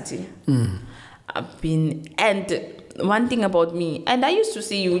university. And one thing about me, and I used to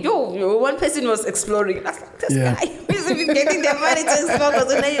see you, one person was exploring. I was like, this guy is getting their money to explore, because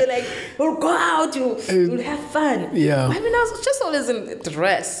then you're like, we'll go out, you'll have fun. Yeah. I mean, I was just always in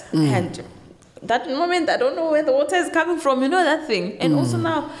dress. And that moment, I don't know where the water is coming from, you know, that thing. And also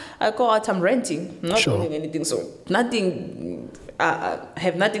now, I go out, I'm renting, I'm not owning anything. So nothing, I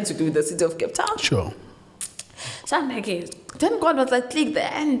have nothing to do with the city of Cape Town. Sure. So I'm like, okay. Then God was like, click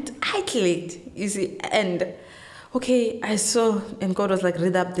there, and I clicked, you see, and okay, I saw, and God was like,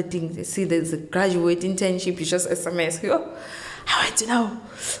 read up the thing. You see, there's a graduate internship, you just SMS. Yo, I went to know.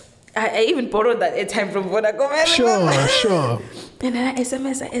 I even borrowed that airtime from Vodacom. Sure. And then I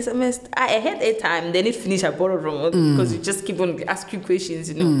SMS. I had airtime, then it finished, I borrowed from because you just keep on asking questions,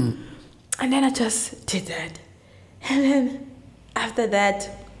 you know. And then I just did that. And then after that,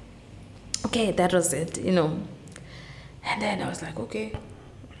 okay, that was it, you know. And then I was like, okay.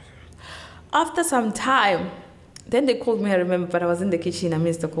 After some time, then they called me, I remember, but I was in the kitchen, I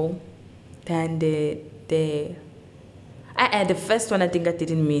missed the call. Then the first one, I think I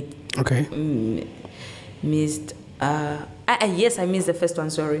didn't meet. Okay. Missed. Yes, I missed the first one,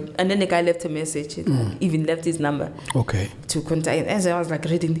 sorry. And then the guy left a message, even left his number. Okay. To contact. And so I was like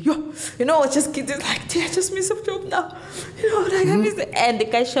reading, you know, I just kidding, like, did I just miss a job now? You know, like I missed it. And the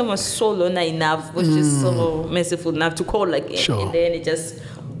guy was so lonely enough, was just so merciful enough to call again. Sure. And then he just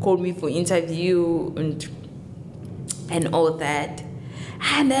called me for interview and all that.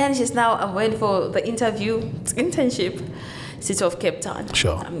 And then I'm waiting for the interview, internship. City of Cape Town.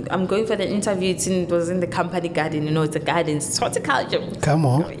 Sure. I'm going for the interview. It was in the company garden. You know, it's a garden. It's horticulture. Come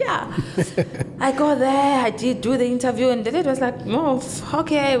on. Yeah. I go there. I did do the interview, and then it was like,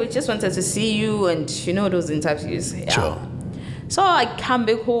 okay, we just wanted to see you, and you know those interviews. Yeah. Sure. So I come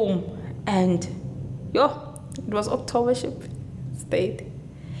back home, and it was October. Stayed.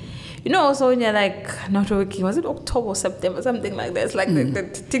 You know, also when you're like not working, was it October or September, something like that? It's like the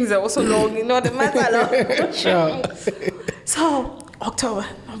things are also long, you know, the months are long. Sure. So October,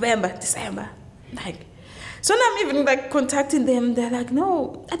 November, December, like, so now I'm even like contacting them. They're like,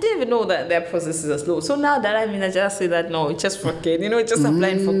 no, I didn't even know that their processes are slow. So now that I just say that, no, just forget, you know, just apply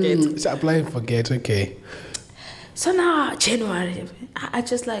and forget. It's apply and forget, okay. So now January, I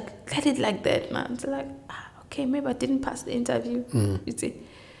just like let it like that, man. So like, okay, maybe I didn't pass the interview. You see,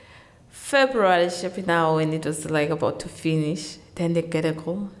 February now when it was like about to finish. Then they get a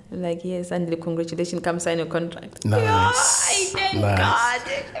call, like, yes, and congratulations, come sign your contract. Nice. I thank God.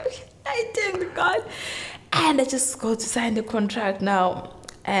 I thank God. And I just go to sign the contract now.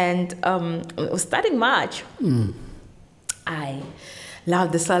 And starting March, I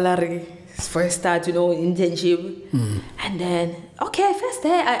love the salary for a start, you know, internship. And then, okay, first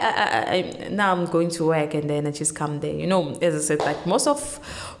day, I now I'm going to work, and then I just come there. You know, as I said, like most of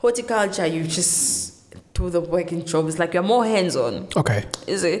horticulture, you just do the working job. It's like you're more hands-on. Okay.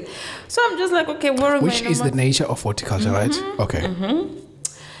 Is it? So I'm just like, okay, wearing which is the nature of horticulture, right? Okay.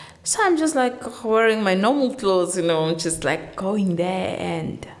 So I'm just like wearing my normal clothes, you know, just like going there,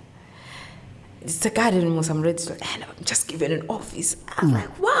 and it's a garden almost. I'm ready to, and I'm just given an office. I'm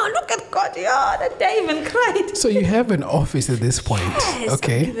like, wow, look at God, that day I even cried. So you have an office at this point. Yes,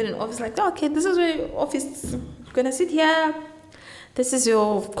 okay. I'm given an office, like, okay, this is where your office, you're gonna sit here. This is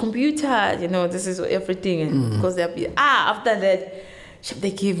your computer, you know, this is everything. And because after that,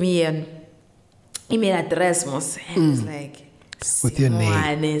 they give me an email address, and it's like, with your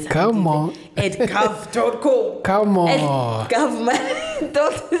name. Come on. At gov.com. Come on. At government.za.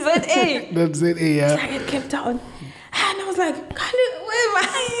 That's it, yeah. It's like it came down. And I was like, where am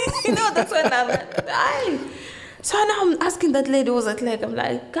I? You know, that's when I'm like, so now I'm asking that lady, was it like, I'm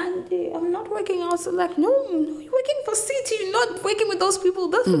like, Gandhi, I'm not working out. So like, no, you're working for City, you're not working with those people.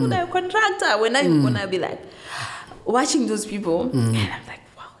 Those people that are contractor. When I be like, watching those people, and I'm like,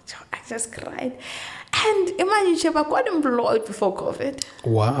 wow, I just cried. And imagine, Chef, I got employed before COVID.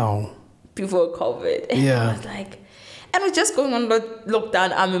 Wow. Before COVID. And I was like, And we're just going on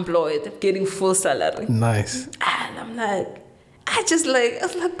lockdown, unemployed, getting full salary. Nice. And I'm like, I was like,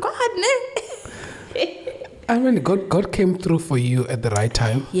 God, ne? I mean, God came through for you at the right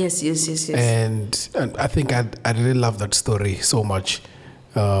time. Yes. And I think I really love that story so much.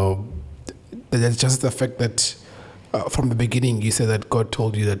 That's just the fact that from the beginning you said that God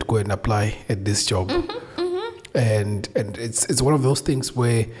told you that go and apply at this job. And it's one of those things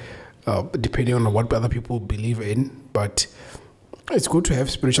where depending on what other people believe in, but it's good to have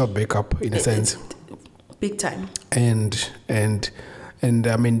spiritual backup in a sense. Big time. And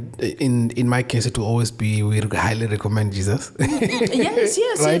I mean, in my case, it will always be, we highly recommend Jesus. Yes,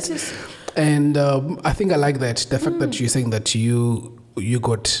 right? yes. And I think I like that, the fact that you're saying that you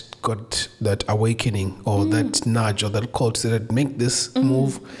got that awakening or that nudge or that call to say that make this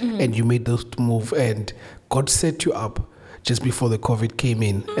move, and you made those move, and God set you up just before the COVID came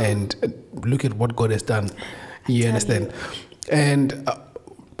in, and look at what God has done. You understand? And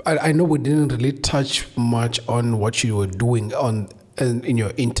I know we didn't really touch much on what you were doing in your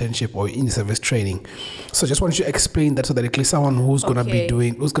internship or in service training. So I just want you to explain that so that at least someone who's going to be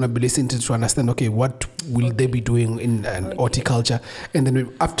listening to understand, okay, what will they be doing in horticulture? And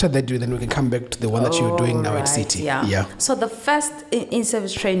then after that, then we can come back to the one that you're doing now at City. Yeah. So the first in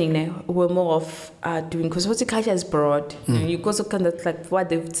service training, we're more of doing, because horticulture is broad. You also kind of like what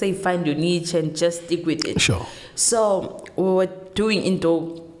they say, find your niche and just stick with it. Sure. So we were doing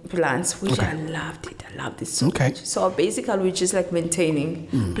indoor plants, which I loved it so much. So basically we're just like maintaining,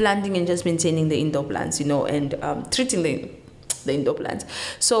 planting and just maintaining the indoor plants, and treating the indoor plants.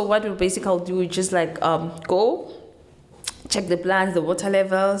 So what we basically do is just like go check the plants, the water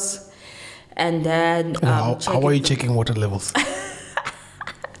levels, and then how are you checking water levels?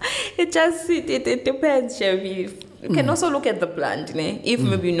 It depends, Chevy. You can also look at the plant, if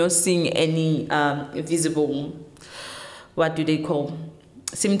maybe you're not seeing any visible, what do they call,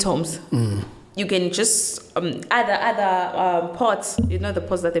 symptoms. You can just other pots, the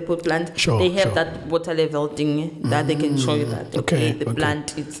pots that they put plant, they have that water level thing that they can show you that the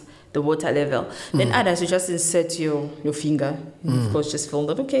plant is the water level. Then others, you just insert your finger, of course, just feel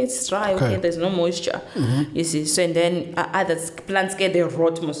that it's dry, there's no moisture, you see. So and then others, plants get they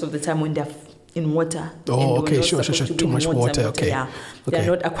rot most of the time when they're in water. Sure. Too much water. They're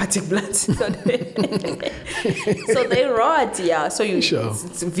not aquatic plants. So they rot, So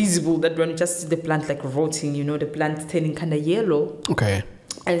it's visible that when you just see the plant like rotting, the plant turning kind of yellow.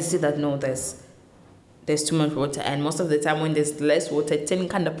 And you see that there's too much water, and most of the time when there's less water, it's turning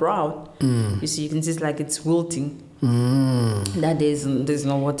kind of brown. You see, you can see it's like it's wilting. That there's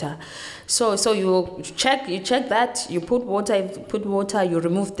no water. So you check that, you put water, you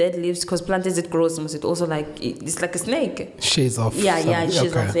remove dead leaves, because plant as it grows, it also it's like a snake. Shades off.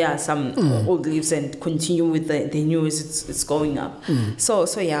 Shades off some old leaves and continue with the new as it's going up. So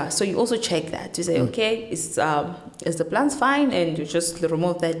you also check that to say, is the plant's fine, and you just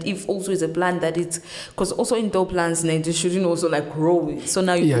remove that. If also is a plant that it's, because also indoor plants, they shouldn't also grow. So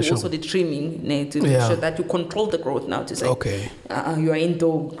now you do also the trimming to make sure that you control the growth now to say, you are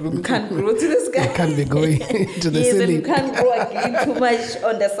indoor, you can't grow to the sky. You can't be going to the ceiling. And you can't grow too much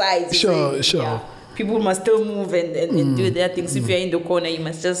on the sides. Sure. People must still move and do their things. If you're in the corner, you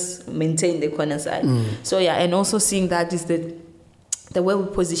must just maintain the corner side. So and also seeing that is the way we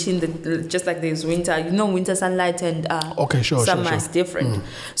position just like there's winter, winter sunlight and summer is different.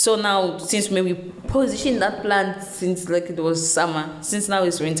 So now, since maybe position that plant since it was summer, since now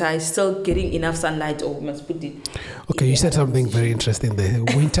it's winter, it's still getting enough sunlight, or we must put it. You said something very interesting there.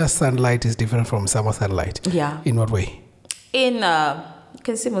 Winter sunlight is different from summer sunlight. Yeah. In what way? You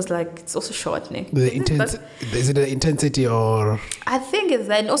can see almost it's also short. Is it the intensity or? I think it's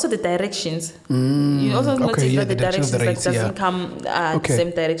that, and also the directions. You also notice that the directions doesn't come the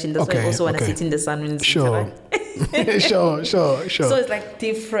same direction. That's why you also want to sit in the sun when it's winter. Sure. So it's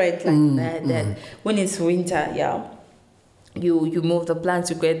different that when it's winter, you move the plants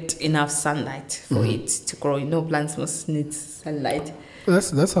to get enough sunlight for it to grow. Plants must need sunlight. That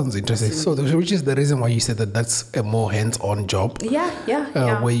sounds interesting. So, which is the reason why you said that that's a more hands-on job.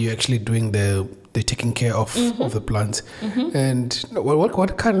 Where you're actually doing the taking care of the plants. And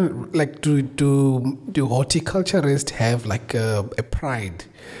what kind of do horticulturists have a pride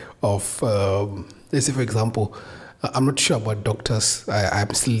of? Let's say, for example, I'm not sure about doctors.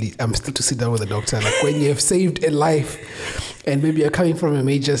 I'm still to sit down with a doctor. When you have saved a life, and maybe you're coming from a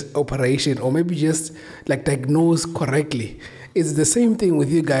major operation, or maybe just diagnosed correctly, it's the same thing with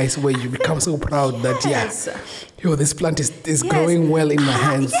you guys where you become so proud that, this plant is growing well in my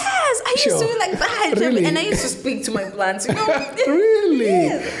hands. Yes, I used to be like that. Really? And I used to speak to my plants, Really?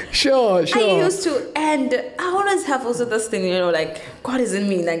 Yes. Sure. I used to, and I always have also this thing, like God is in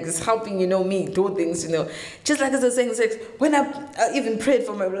me, like it's helping, me do things, just like as I was saying, it's like when I even prayed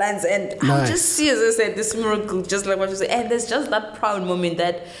for my plants, and I'll just see, as I said, this miracle, just like what you said, and there's just that proud moment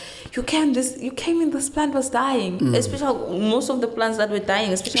that you came in, this plant was dying, especially most of the plants that were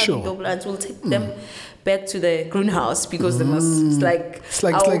dying, especially indoor plants, we'll take them back to the greenhouse because they must, it's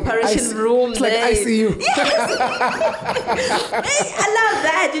like our operation room. It's like ICU. Yes. I love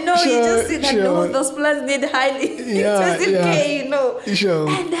that, you just see that those plants need highly care, Sure.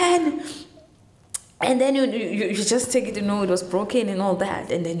 And then you just take it, it was broken and all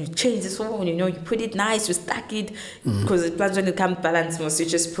that, and then you change this one, you put it nice, you stack it, because the plants when it comes balanced, most you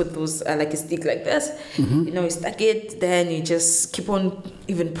just put those like a stick like this, you stack it, then you just keep on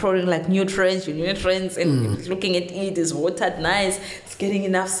even pouring like nutrients, and looking at it, it's watered nice, it's getting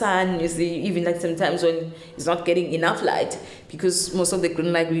enough sun, you see, even like sometimes when it's not getting enough light, because most of the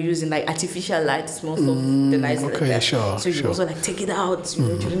green light we're using like artificial light, it's most of the lights like that. Sure, so you also like take it out,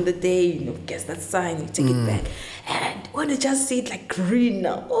 during the day, guess that sign, you take it back, and when you just see it like green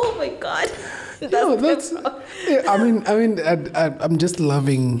now, oh my God. I'm just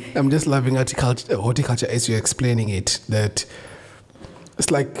loving horticulture as you're explaining it. That it's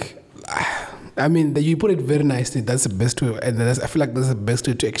like, that you put it very nicely. That's the best way, and I feel like that's the best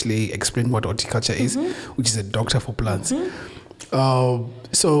way to actually explain what horticulture is, which is a doctor for plants. So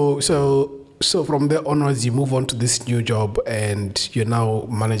from there onwards, you move on to this new job, and you're now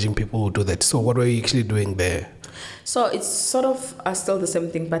managing people who do that. So what were you actually doing there? So it's sort of still the same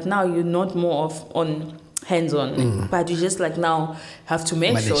thing, but now you're not more of on hands-on, but you just like now have to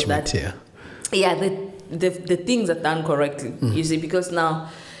make sure that the things are done correctly. You see, because now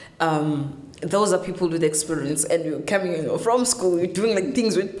those are people with experience, and you're coming from school, you're doing like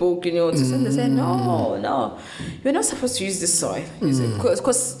things with book, they say no, you're not supposed to use this soil.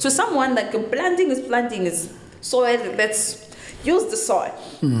 Because to someone like planting is soil, let's use the soil.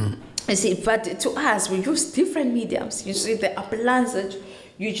 You see, but to us, we use different mediums. You see, there are plants that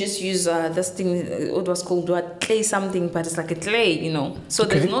you just use this thing, it was called clay something, but it's like a clay, So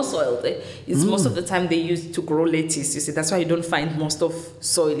there's no soil there. It's most of the time they use to grow lettuce. You see, that's why you don't find most of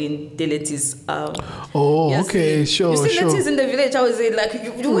soil in the lettuce. Sure. You see lettuce in the village, I would say, like,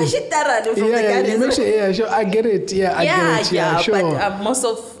 you wish it that from the garden. Sure. I get it. I get it. Sure. But most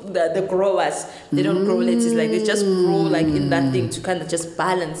of the growers, they don't grow lettuce, like they just grow like in that thing to kind of just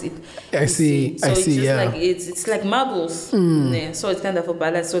balance it. I see. So it's just like it's like marbles. So it's kind of a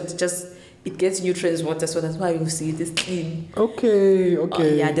balance. So it gets nutrients, water. So that's why you see it is clean. Okay.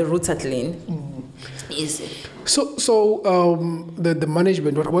 The roots are clean. Easy. So the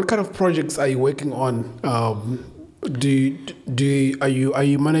management. What kind of projects are you working on? Are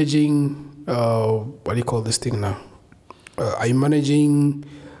you managing? What do you call this thing now? Are you managing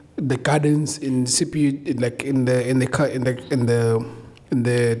the gardens in CPU, like in the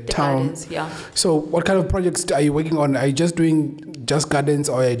town? Gardens, yeah. So what kind of projects are you working on? Are you just doing gardens,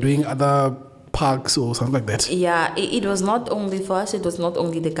 or are you doing other parks or something like that? Yeah, it was not only for us, it was not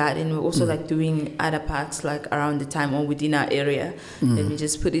only the garden, we're also like doing other parks like around the time or within our area. Then we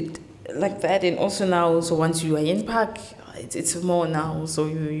just put it like that. And also now, so once you are in park, it's more now. So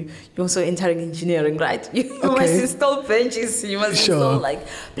you're also entering engineering, right? You must install benches, you must install like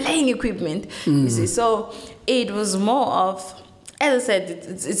playing equipment. You see, so it was more of, as I said,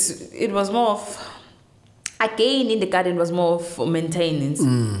 it was more of, again in the garden was more for maintenance.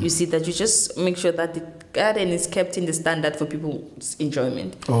 You see, that you just make sure that the garden is kept in the standard for people's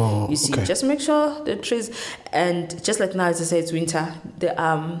enjoyment. You see, just make sure the trees, and just like now, as I said, it's winter. The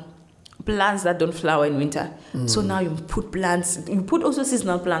plants that don't flower in winter. So now you put plants, you put also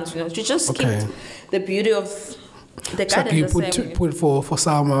seasonal plants, to just keep the beauty of the garden. So you put for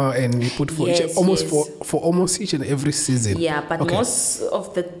summer, and you put for almost each and every season. Yeah, but most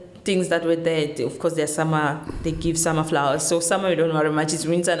of the things that were there, of course, they're summer, they give summer flowers. So summer you don't worry much. It's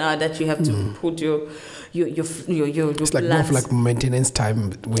winter now that you have to put your it's like plants. more of like maintenance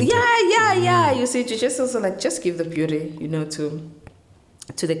time. Winter. Yeah. You see, you just also like just give the beauty,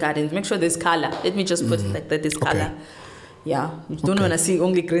 to the gardens. Make sure there's color. Let me just put it like that. There's color. Yeah, you don't want to see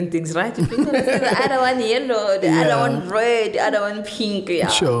only green things, right? You want to see the other one yellow, the other one red, the other one pink. Yeah.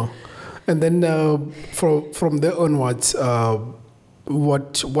 Sure. And then from there onwards,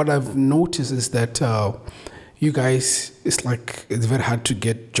 what I've noticed is that you guys, it's very hard to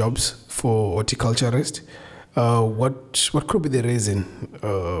get jobs for horticulturists. What could be the reason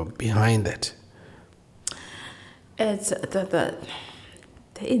behind that? It's the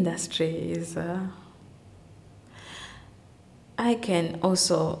industry is. I can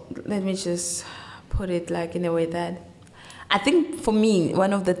also, let me just put it like in a way that I think for me,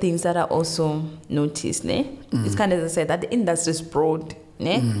 one of the things that I also noticed, it's kind of, as I said, that the industry is broad.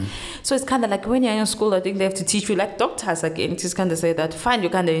 So it's kind of like when you're in school, I think they have to teach you, like doctors again, just kind of say that, find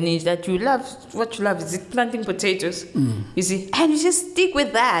your kind of niche that you love. What you love is it planting potatoes, you see, and you just stick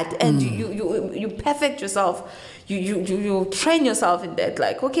with that, and you perfect yourself. You train yourself in that.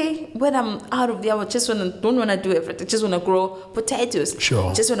 Like, okay, when I'm out of there, I just don't want to do everything. I just want to grow potatoes.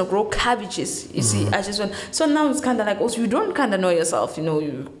 Sure. Just want to grow cabbages. You see, I just want. So now it's kind of like also you don't kind of know yourself. You know,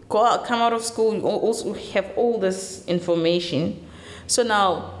 you come out of school, you also have all this information. So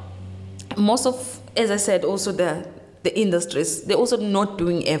now, most of, as I said, also the industries, they're also not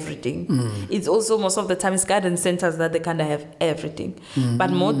doing everything. It's also most of the time it's guidance centers that they kind of have everything.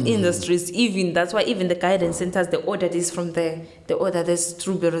 But most industries, even that's why even the guidance centers, they order this from there. They order the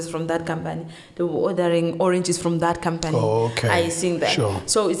strawberries from that company. They were ordering oranges from that company. Oh, okay. I seen that. Sure.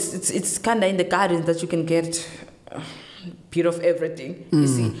 So it's kind of in the gardens that you can get a bit of everything. You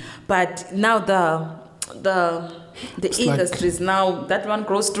see, but now the industries like, now that one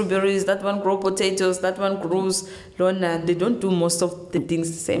grows strawberries, that one grows potatoes, that one grows lawn, and they don't do most of the things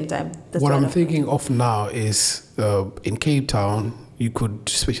at the same time. That's what I'm thinking of now is in Cape Town you could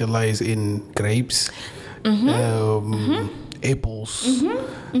specialize in grapes, apples.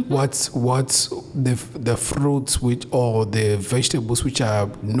 What's the fruits which or the vegetables which are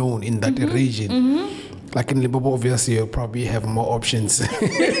known in that region? Like in Limpopo, obviously, you probably have more options. Oranges,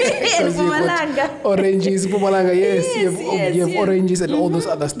 Mpumalanga, yes, you have oranges and all those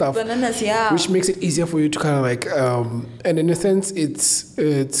other stuff. Bananas, yeah. Which makes it easier for you to kind of like, and in a sense, it's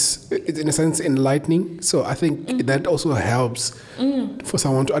in a sense enlightening. So I think that also helps for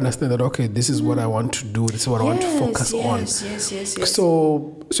someone to understand that, okay, this is what I want to do, this is what I want to focus on. Yes.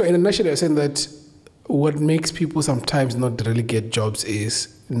 So in a nutshell, you're saying that what makes people sometimes not really get jobs is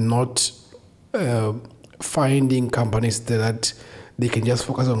not finding companies that they can just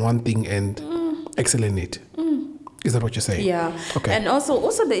focus on one thing and excel in it. Is that what you're saying? Yeah. Okay. And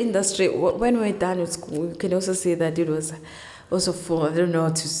also the industry, when we're done with school, you can also say that it was also for, I don't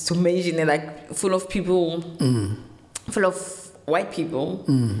know, to mention it, like full of people, full of white people,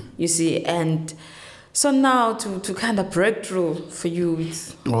 you see. And so now to kind of break through for you,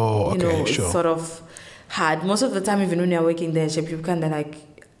 it's, it's sort of hard. Most of the time, even when you're working there, you kind of like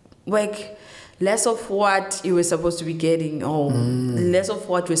work less of what you were supposed to be getting or less of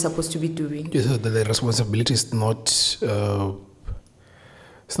what you're supposed to be doing. Yeah, so the responsibility is not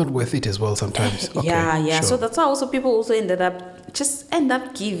it's not worth it as well sometimes. Okay, yeah. Sure. So that's why also people also end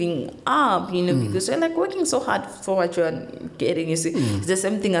up giving up, because they're like working so hard for what you're getting. You see, it's the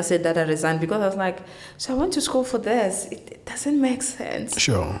same thing I said that I resigned because I was like, so I went to school for this. It doesn't make sense.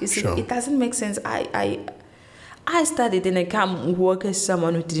 Sure. You see, it doesn't make sense. I studied and I can't work as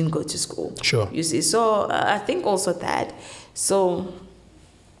someone who didn't go to school. Sure. You see, so I think also that. So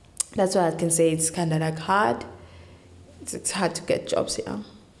that's why I can say it's kind of like hard. It's hard to get jobs here.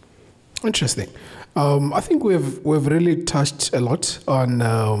 Interesting. I think we've really touched a lot on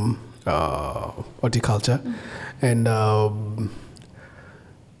horticulture, and I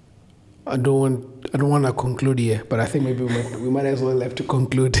don't want to conclude here, but I think maybe we might as well have to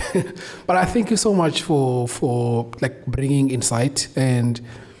conclude. But I thank you so much for like bringing insight, and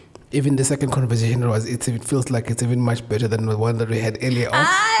even the second conversation it feels like it's even much better than the one that we had earlier on.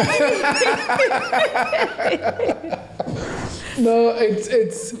 No,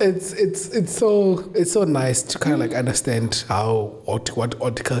 it's so nice to kind of like understand what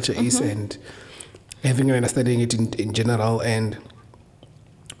horticulture is and having an understanding it in general. And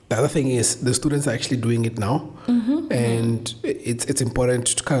the other thing is the students are actually doing it now, and it's important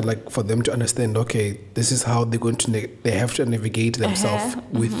to kind of like for them to understand. Okay, this is how they're going to they have to navigate themselves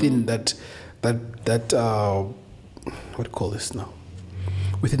within that what do you call this now?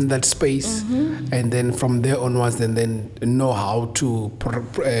 Within that space, and then from there onwards, then know how to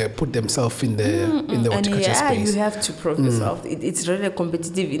put themselves in the horticulture space. You have to prove yourself. It's really a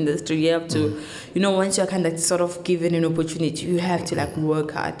competitive industry. You have to, once you're kind of sort of given an opportunity, you have to like work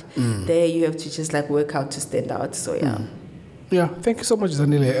hard. There, you have to just like work out to stand out. So yeah. Yeah, thank you so much,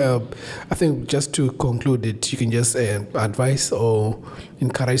 Zandile. I think just to conclude it, you can just advise or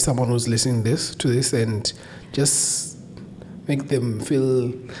encourage someone who's listening to this, and just make them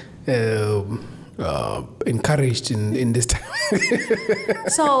feel encouraged in this time.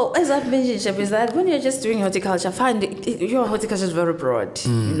 So, as I've mentioned, is that when you're just doing horticulture, find your horticulture is very broad.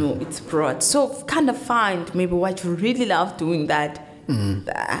 It's broad. So, kind of find maybe what you really love doing that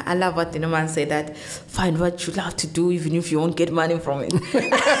I love what the man said, that find what you love to do even if you won't get money from it.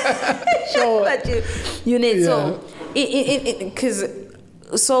 Sure. But you need so because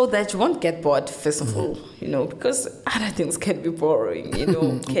so that you won't get bored, first of all, because other things can be boring,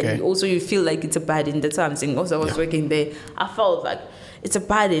 also you feel like it's a burden. That's why I'm saying also I was working there, I felt like it's a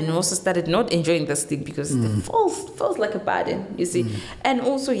burden, and also started not enjoying this thing because it feels like a burden, you see. And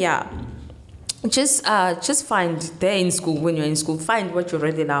also just find there in school, when you're in school, find what you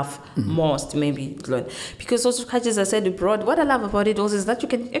really love most, maybe learn. Because also, as I said abroad, what I love about it also is that you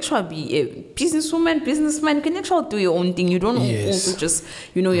can actually be a businessman, you can actually do your own thing. You don't also just,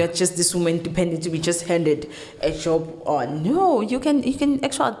 you're just this woman dependent to be just handed a job on. No, you can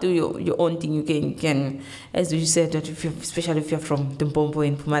actually do your own thing. You can as you said, that especially if you're from Limpopo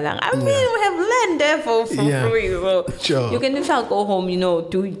in Mpumalanga, I mean, we have land there for free. So you can actually go home,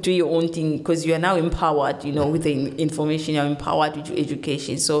 do your own thing, because you are now empowered, with the information, you're empowered with your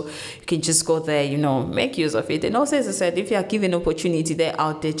education. So you can just go there, make use of it. And also, as I said, if you are given opportunity there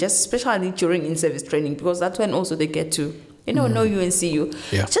out there, just especially during in-service training, because that's when also they get to, know you and see you.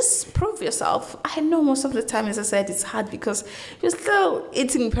 Yeah. Just prove yourself. I know most of the time, as I said, it's hard because you're still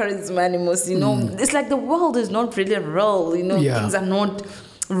eating parents' money most, It's like the world is not really real, things are not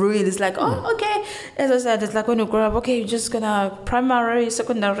real. It's like, okay. As I said, it's like when you grow up, okay, you're just gonna primary,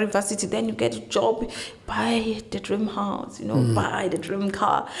 secondary, university, then you get a job, buy the dream house, buy the dream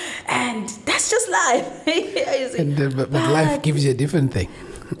car. And that's just life. But life gives you a different thing.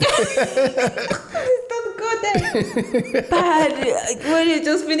 It's not good then. But when you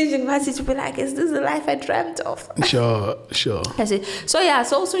just finish university, you'll be like, is this the life I dreamt of? Sure. I see. So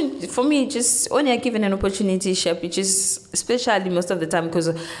also for me, just when you're given an opportunity, which is especially most of the time, because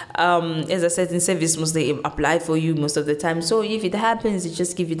as I said, in service, most they apply for you most of the time. So if it happens, it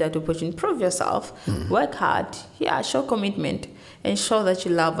just give you that opportunity. Prove yourself, work hard, show commitment, and show that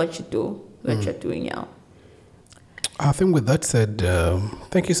you love what you do, what you're doing now. I think with that said,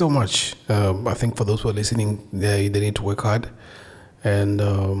 thank you so much. I think for those who are listening, they need to work hard and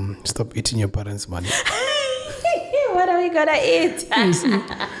stop eating your parents' money. What are we gonna eat?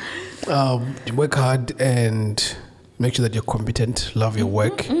 Work hard and make sure that you're competent. Love your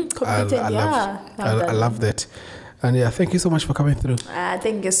work. I love that. And thank you so much for coming through.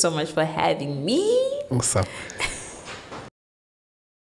 Thank you so much for having me. Awesome.